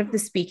like a lot of the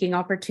speaking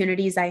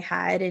opportunities I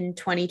had in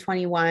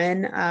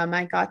 2021.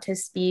 I got to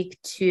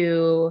speak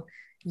to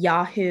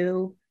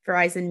Yahoo,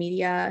 Verizon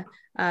Media,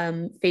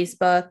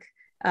 Facebook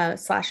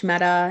 /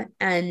 Meta,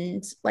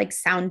 and like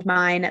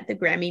SoundMine at the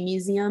Grammy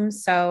Museum.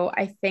 So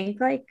I think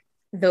like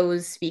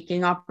those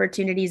speaking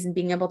opportunities and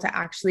being able to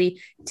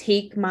actually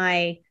take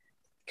my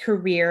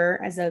career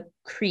as a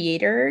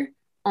creator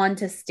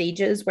onto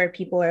stages where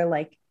people are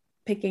like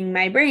picking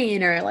my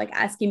brain or like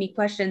asking me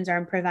questions, or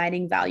I'm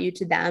providing value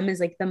to them, is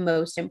like the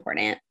most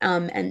important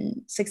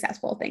and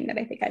successful thing that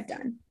I think I've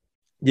done.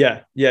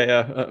 Yeah,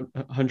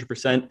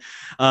 100%.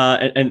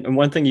 And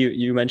one thing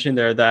you mentioned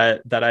there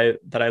that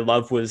I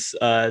love was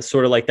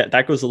sort of like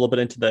that goes a little bit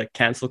into the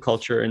cancel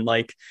culture, and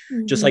like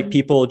just like Mm-hmm.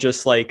 people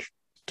just like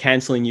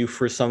canceling you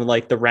for some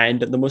like the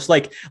most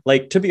like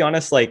to be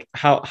honest, like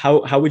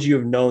how would you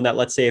have known that,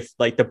 let's say if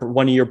like the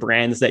one of your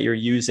brands that you're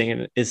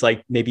using is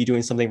like maybe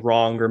doing something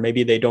wrong, or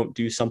maybe they don't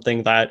do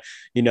something that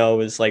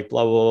is like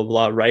blah blah blah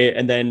blah, right?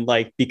 And then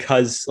like,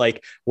 because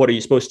like, what are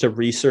you supposed to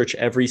research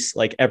every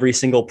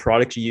single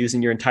product you use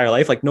in your entire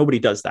life? Like, nobody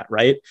does that,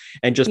 right?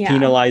 And just Yeah.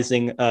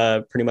 penalizing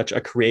pretty much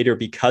a creator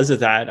because of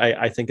that,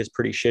 I think is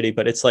pretty shitty.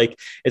 But it's like,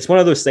 it's one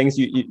of those things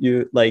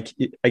you like,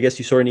 I guess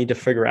you sort of need to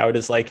figure out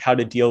is like how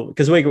to deal,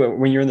 because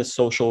when you're in the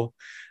social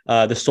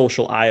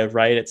eye of,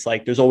 right, it's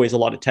like there's always a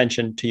lot of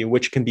tension to you,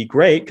 which can be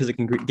great because it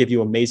can give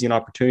you amazing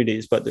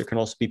opportunities, but there can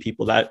also be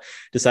people that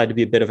decide to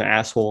be a bit of an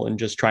asshole and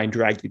just try and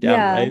drag you down,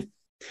 Yeah. right?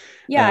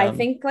 Yeah, I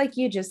think like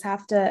you just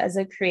have to, as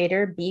a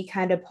creator, be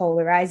kind of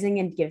polarizing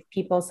and give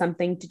people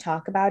something to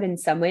talk about in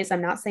some ways.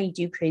 I'm not saying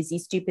do crazy,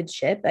 stupid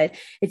shit, but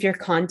if your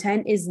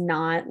content is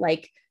not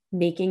like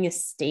making a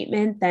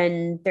statement,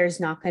 then there's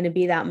not going to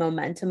be that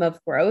momentum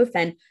of growth.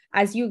 And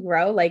as you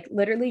grow, like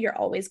literally, you're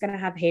always going to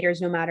have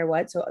haters no matter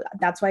what. So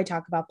that's why I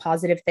talk about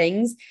positive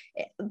things.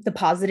 The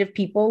positive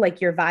people,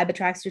 like your vibe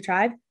attracts your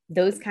tribe.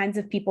 Those kinds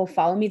of people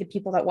follow me, the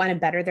people that want to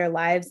better their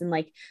lives and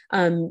like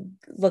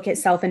look at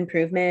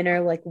self-improvement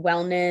or like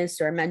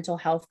wellness or mental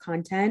health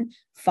content,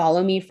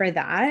 follow me for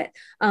that.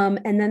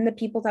 And then the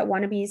people that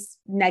want to be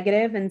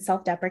negative and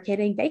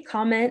self-deprecating, they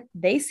comment,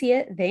 they see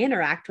it, they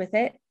interact with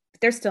it, but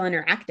they're still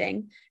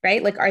interacting,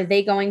 right? Like, are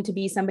they going to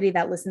be somebody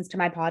that listens to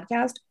my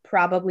podcast?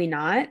 Probably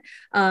not.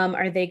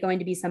 Are they going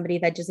to be somebody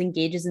that just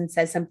engages and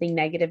says something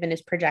negative and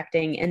is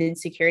projecting an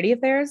insecurity of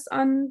theirs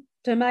on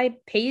to my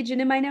page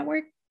and in my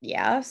network?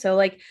 Yeah. So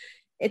like,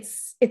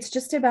 it's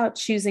just about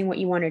choosing what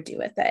you want to do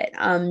with it.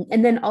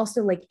 And then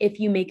also like, if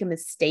you make a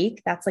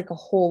mistake, that's like a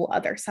whole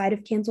other side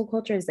of cancel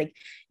culture, is like,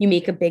 you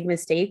make a big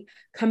mistake,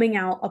 coming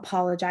out,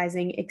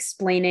 apologizing,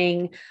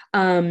 explaining,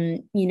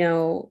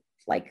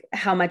 like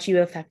how much you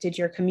affected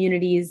your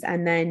communities,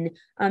 and then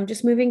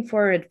just moving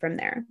forward from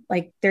there.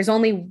 Like, there's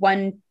only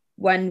one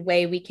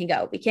way we can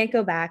go. We can't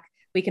go back.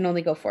 We can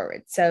only go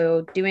forward.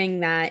 So doing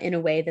that in a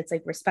way that's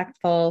like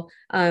respectful,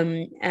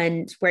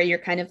 and where you're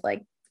kind of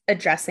like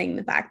addressing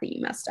the fact that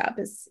you messed up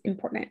is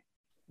important.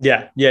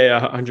 Yeah,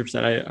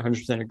 100%. I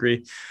 100%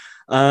 agree.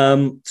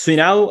 So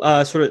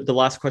now, sort of the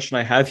last question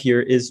I have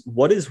here is,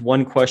 what is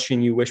one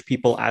question you wish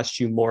people asked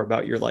you more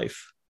about your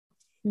life?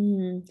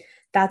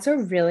 That's a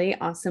really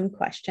awesome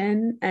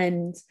question.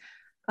 And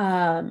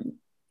um,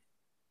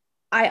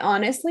 I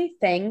honestly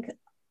think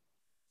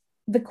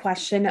the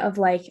question of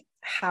like,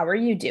 how are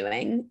you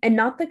doing? And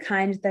not the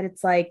kind that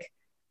it's like,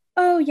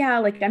 oh yeah,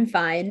 like I'm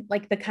fine.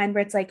 Like the kind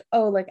where it's like,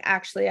 oh, like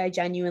actually I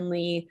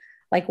genuinely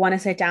like want to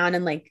sit down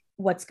and like,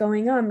 what's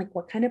going on? Like,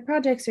 what kind of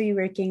projects are you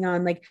working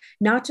on? Like,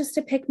 not just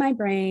to pick my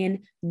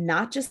brain,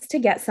 not just to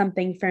get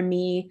something from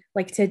me,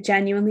 like to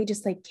genuinely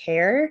just like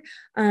care,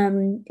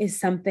 is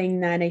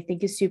something that I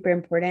think is super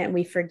important. And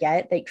we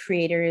forget that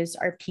creators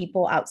are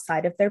people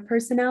outside of their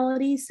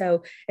personality.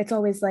 So it's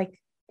always like,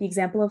 the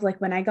example of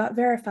like when I got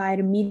verified,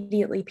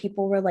 immediately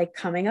people were like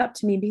coming up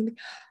to me and being like,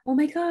 oh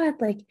my God,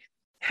 like,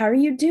 how are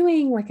you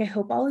doing? Like, I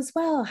hope all is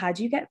well. How'd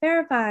you get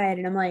verified?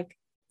 And I'm like,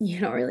 you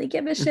don't really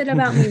give a shit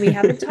about me. We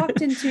haven't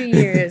talked in 2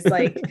 years.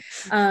 Like,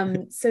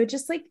 so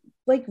just like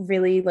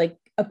really like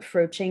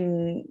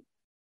approaching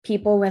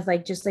people with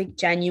like just like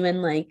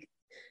genuine, like,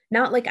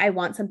 not like I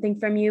want something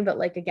from you, but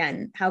like,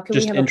 again, how can we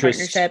Just have a interest.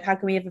 partnership? How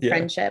can we have a Yeah.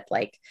 friendship?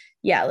 Like,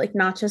 yeah, like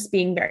not just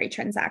being very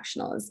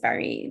transactional is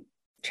very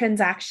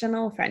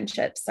transactional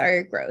friendships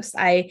are gross.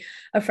 A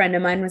friend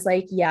of mine was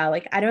like, yeah,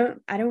 like I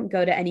don't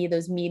go to any of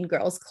those mean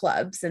girls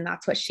clubs. And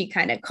that's what she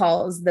kind of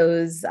calls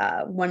those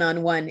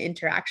one-on-one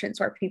interactions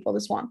where people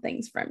just want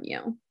things from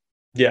you.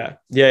 Yeah,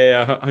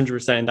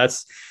 100%.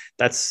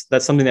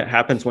 That's something that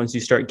happens once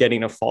you start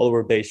getting a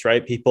follower base,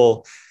 right?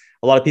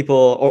 A lot of people,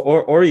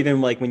 or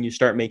even like when you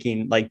start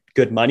making like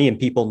good money and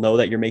people know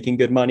that you're making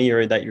good money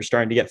or that you're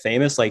starting to get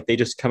famous, like they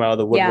just come out of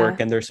the Yeah.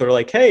 woodwork and they're sort of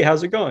like, hey,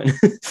 how's it going?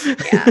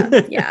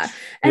 Yeah.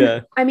 And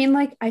Yeah. I mean,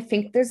 like, I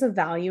think there's a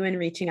value in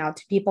reaching out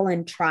to people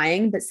and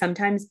trying, but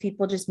sometimes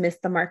people just miss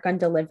the mark on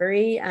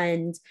delivery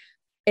and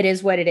it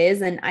is what it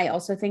is. And I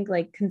also think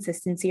like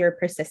consistency or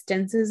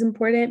persistence is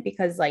important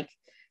because, like,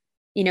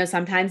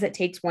 sometimes it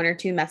takes one or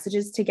two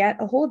messages to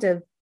get a hold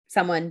of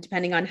someone,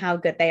 depending on how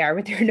good they are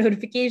with their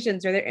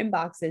notifications or their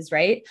inboxes,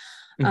 right?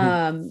 Mhm.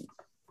 Um,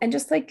 and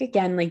just like,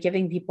 again, like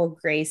giving people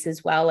grace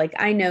as well. Like,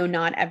 I know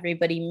not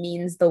everybody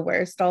means the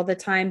worst all the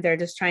time. They're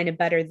just trying to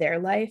better their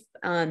life.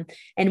 And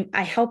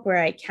I help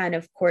where I can,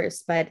 of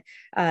course, but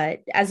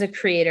as a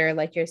creator,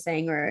 like you're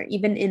saying, or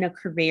even in a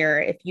career,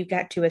 if you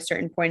get to a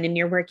certain point and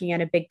you're working at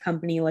a big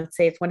company, let's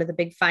say it's one of the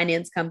big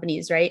finance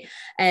companies, right?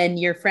 And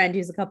your friend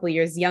who's a couple of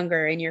years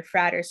younger in your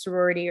frat or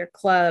sorority or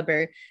club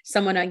or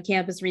someone on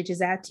campus reaches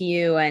out to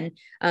you and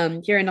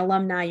you're an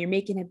alumni, you're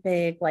making it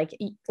big, like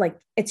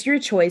it's your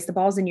choice. The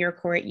ball's in your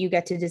court. You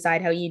get to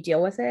decide how you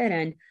deal with it.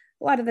 And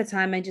a lot of the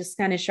time I just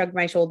kind of shrug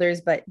my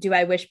shoulders, but do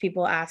I wish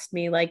people asked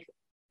me like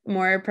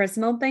more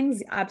personal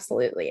things?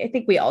 Absolutely. I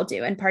think we all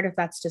do. And part of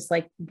that's just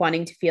like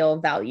wanting to feel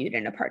valued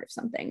and a part of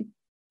something.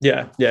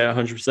 Yeah,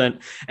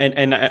 100%.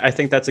 And I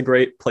think that's a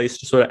great place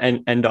to sort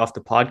of end off the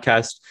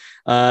podcast.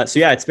 So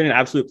yeah, it's been an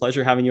absolute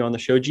pleasure having you on the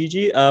show,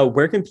 Gigi.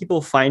 Where can people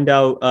find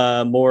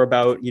out more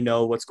about,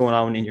 what's going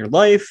on in your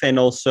life and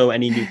also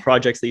any new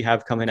projects that you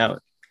have coming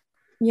out?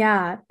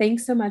 Yeah,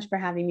 thanks so much for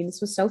having me. This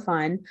was so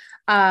fun.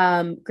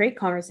 Great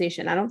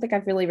conversation. I don't think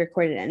I've really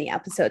recorded any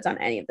episodes on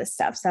any of this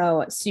stuff.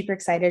 So super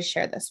excited to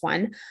share this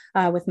one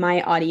with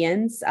my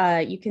audience.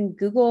 You can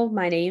Google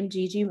my name,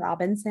 Gigi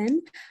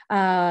Robinson.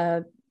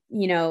 Find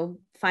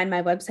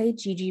my website,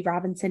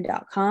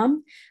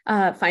 gigirobinson.com.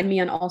 Find me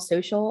on all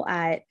social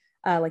at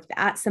like the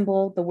 @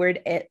 symbol, the word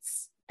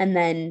it's, and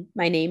then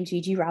my name,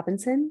 Gigi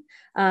Robinson.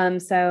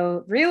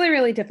 So really,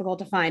 really difficult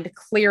to find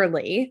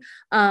clearly.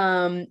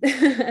 But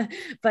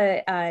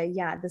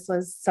yeah, this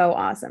was so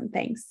awesome.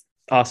 Thanks.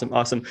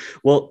 Awesome.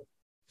 Well,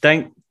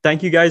 thank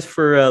you guys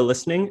for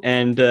listening.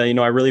 And,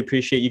 I really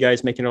appreciate you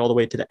guys making it all the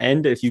way to the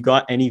end. If you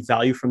got any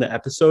value from the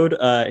episode,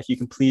 if you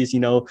can please,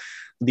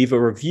 leave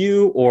a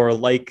review or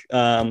like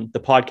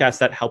the podcast,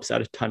 that helps out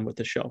a ton with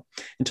the show.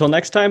 Until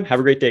next time, have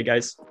a great day,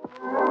 guys.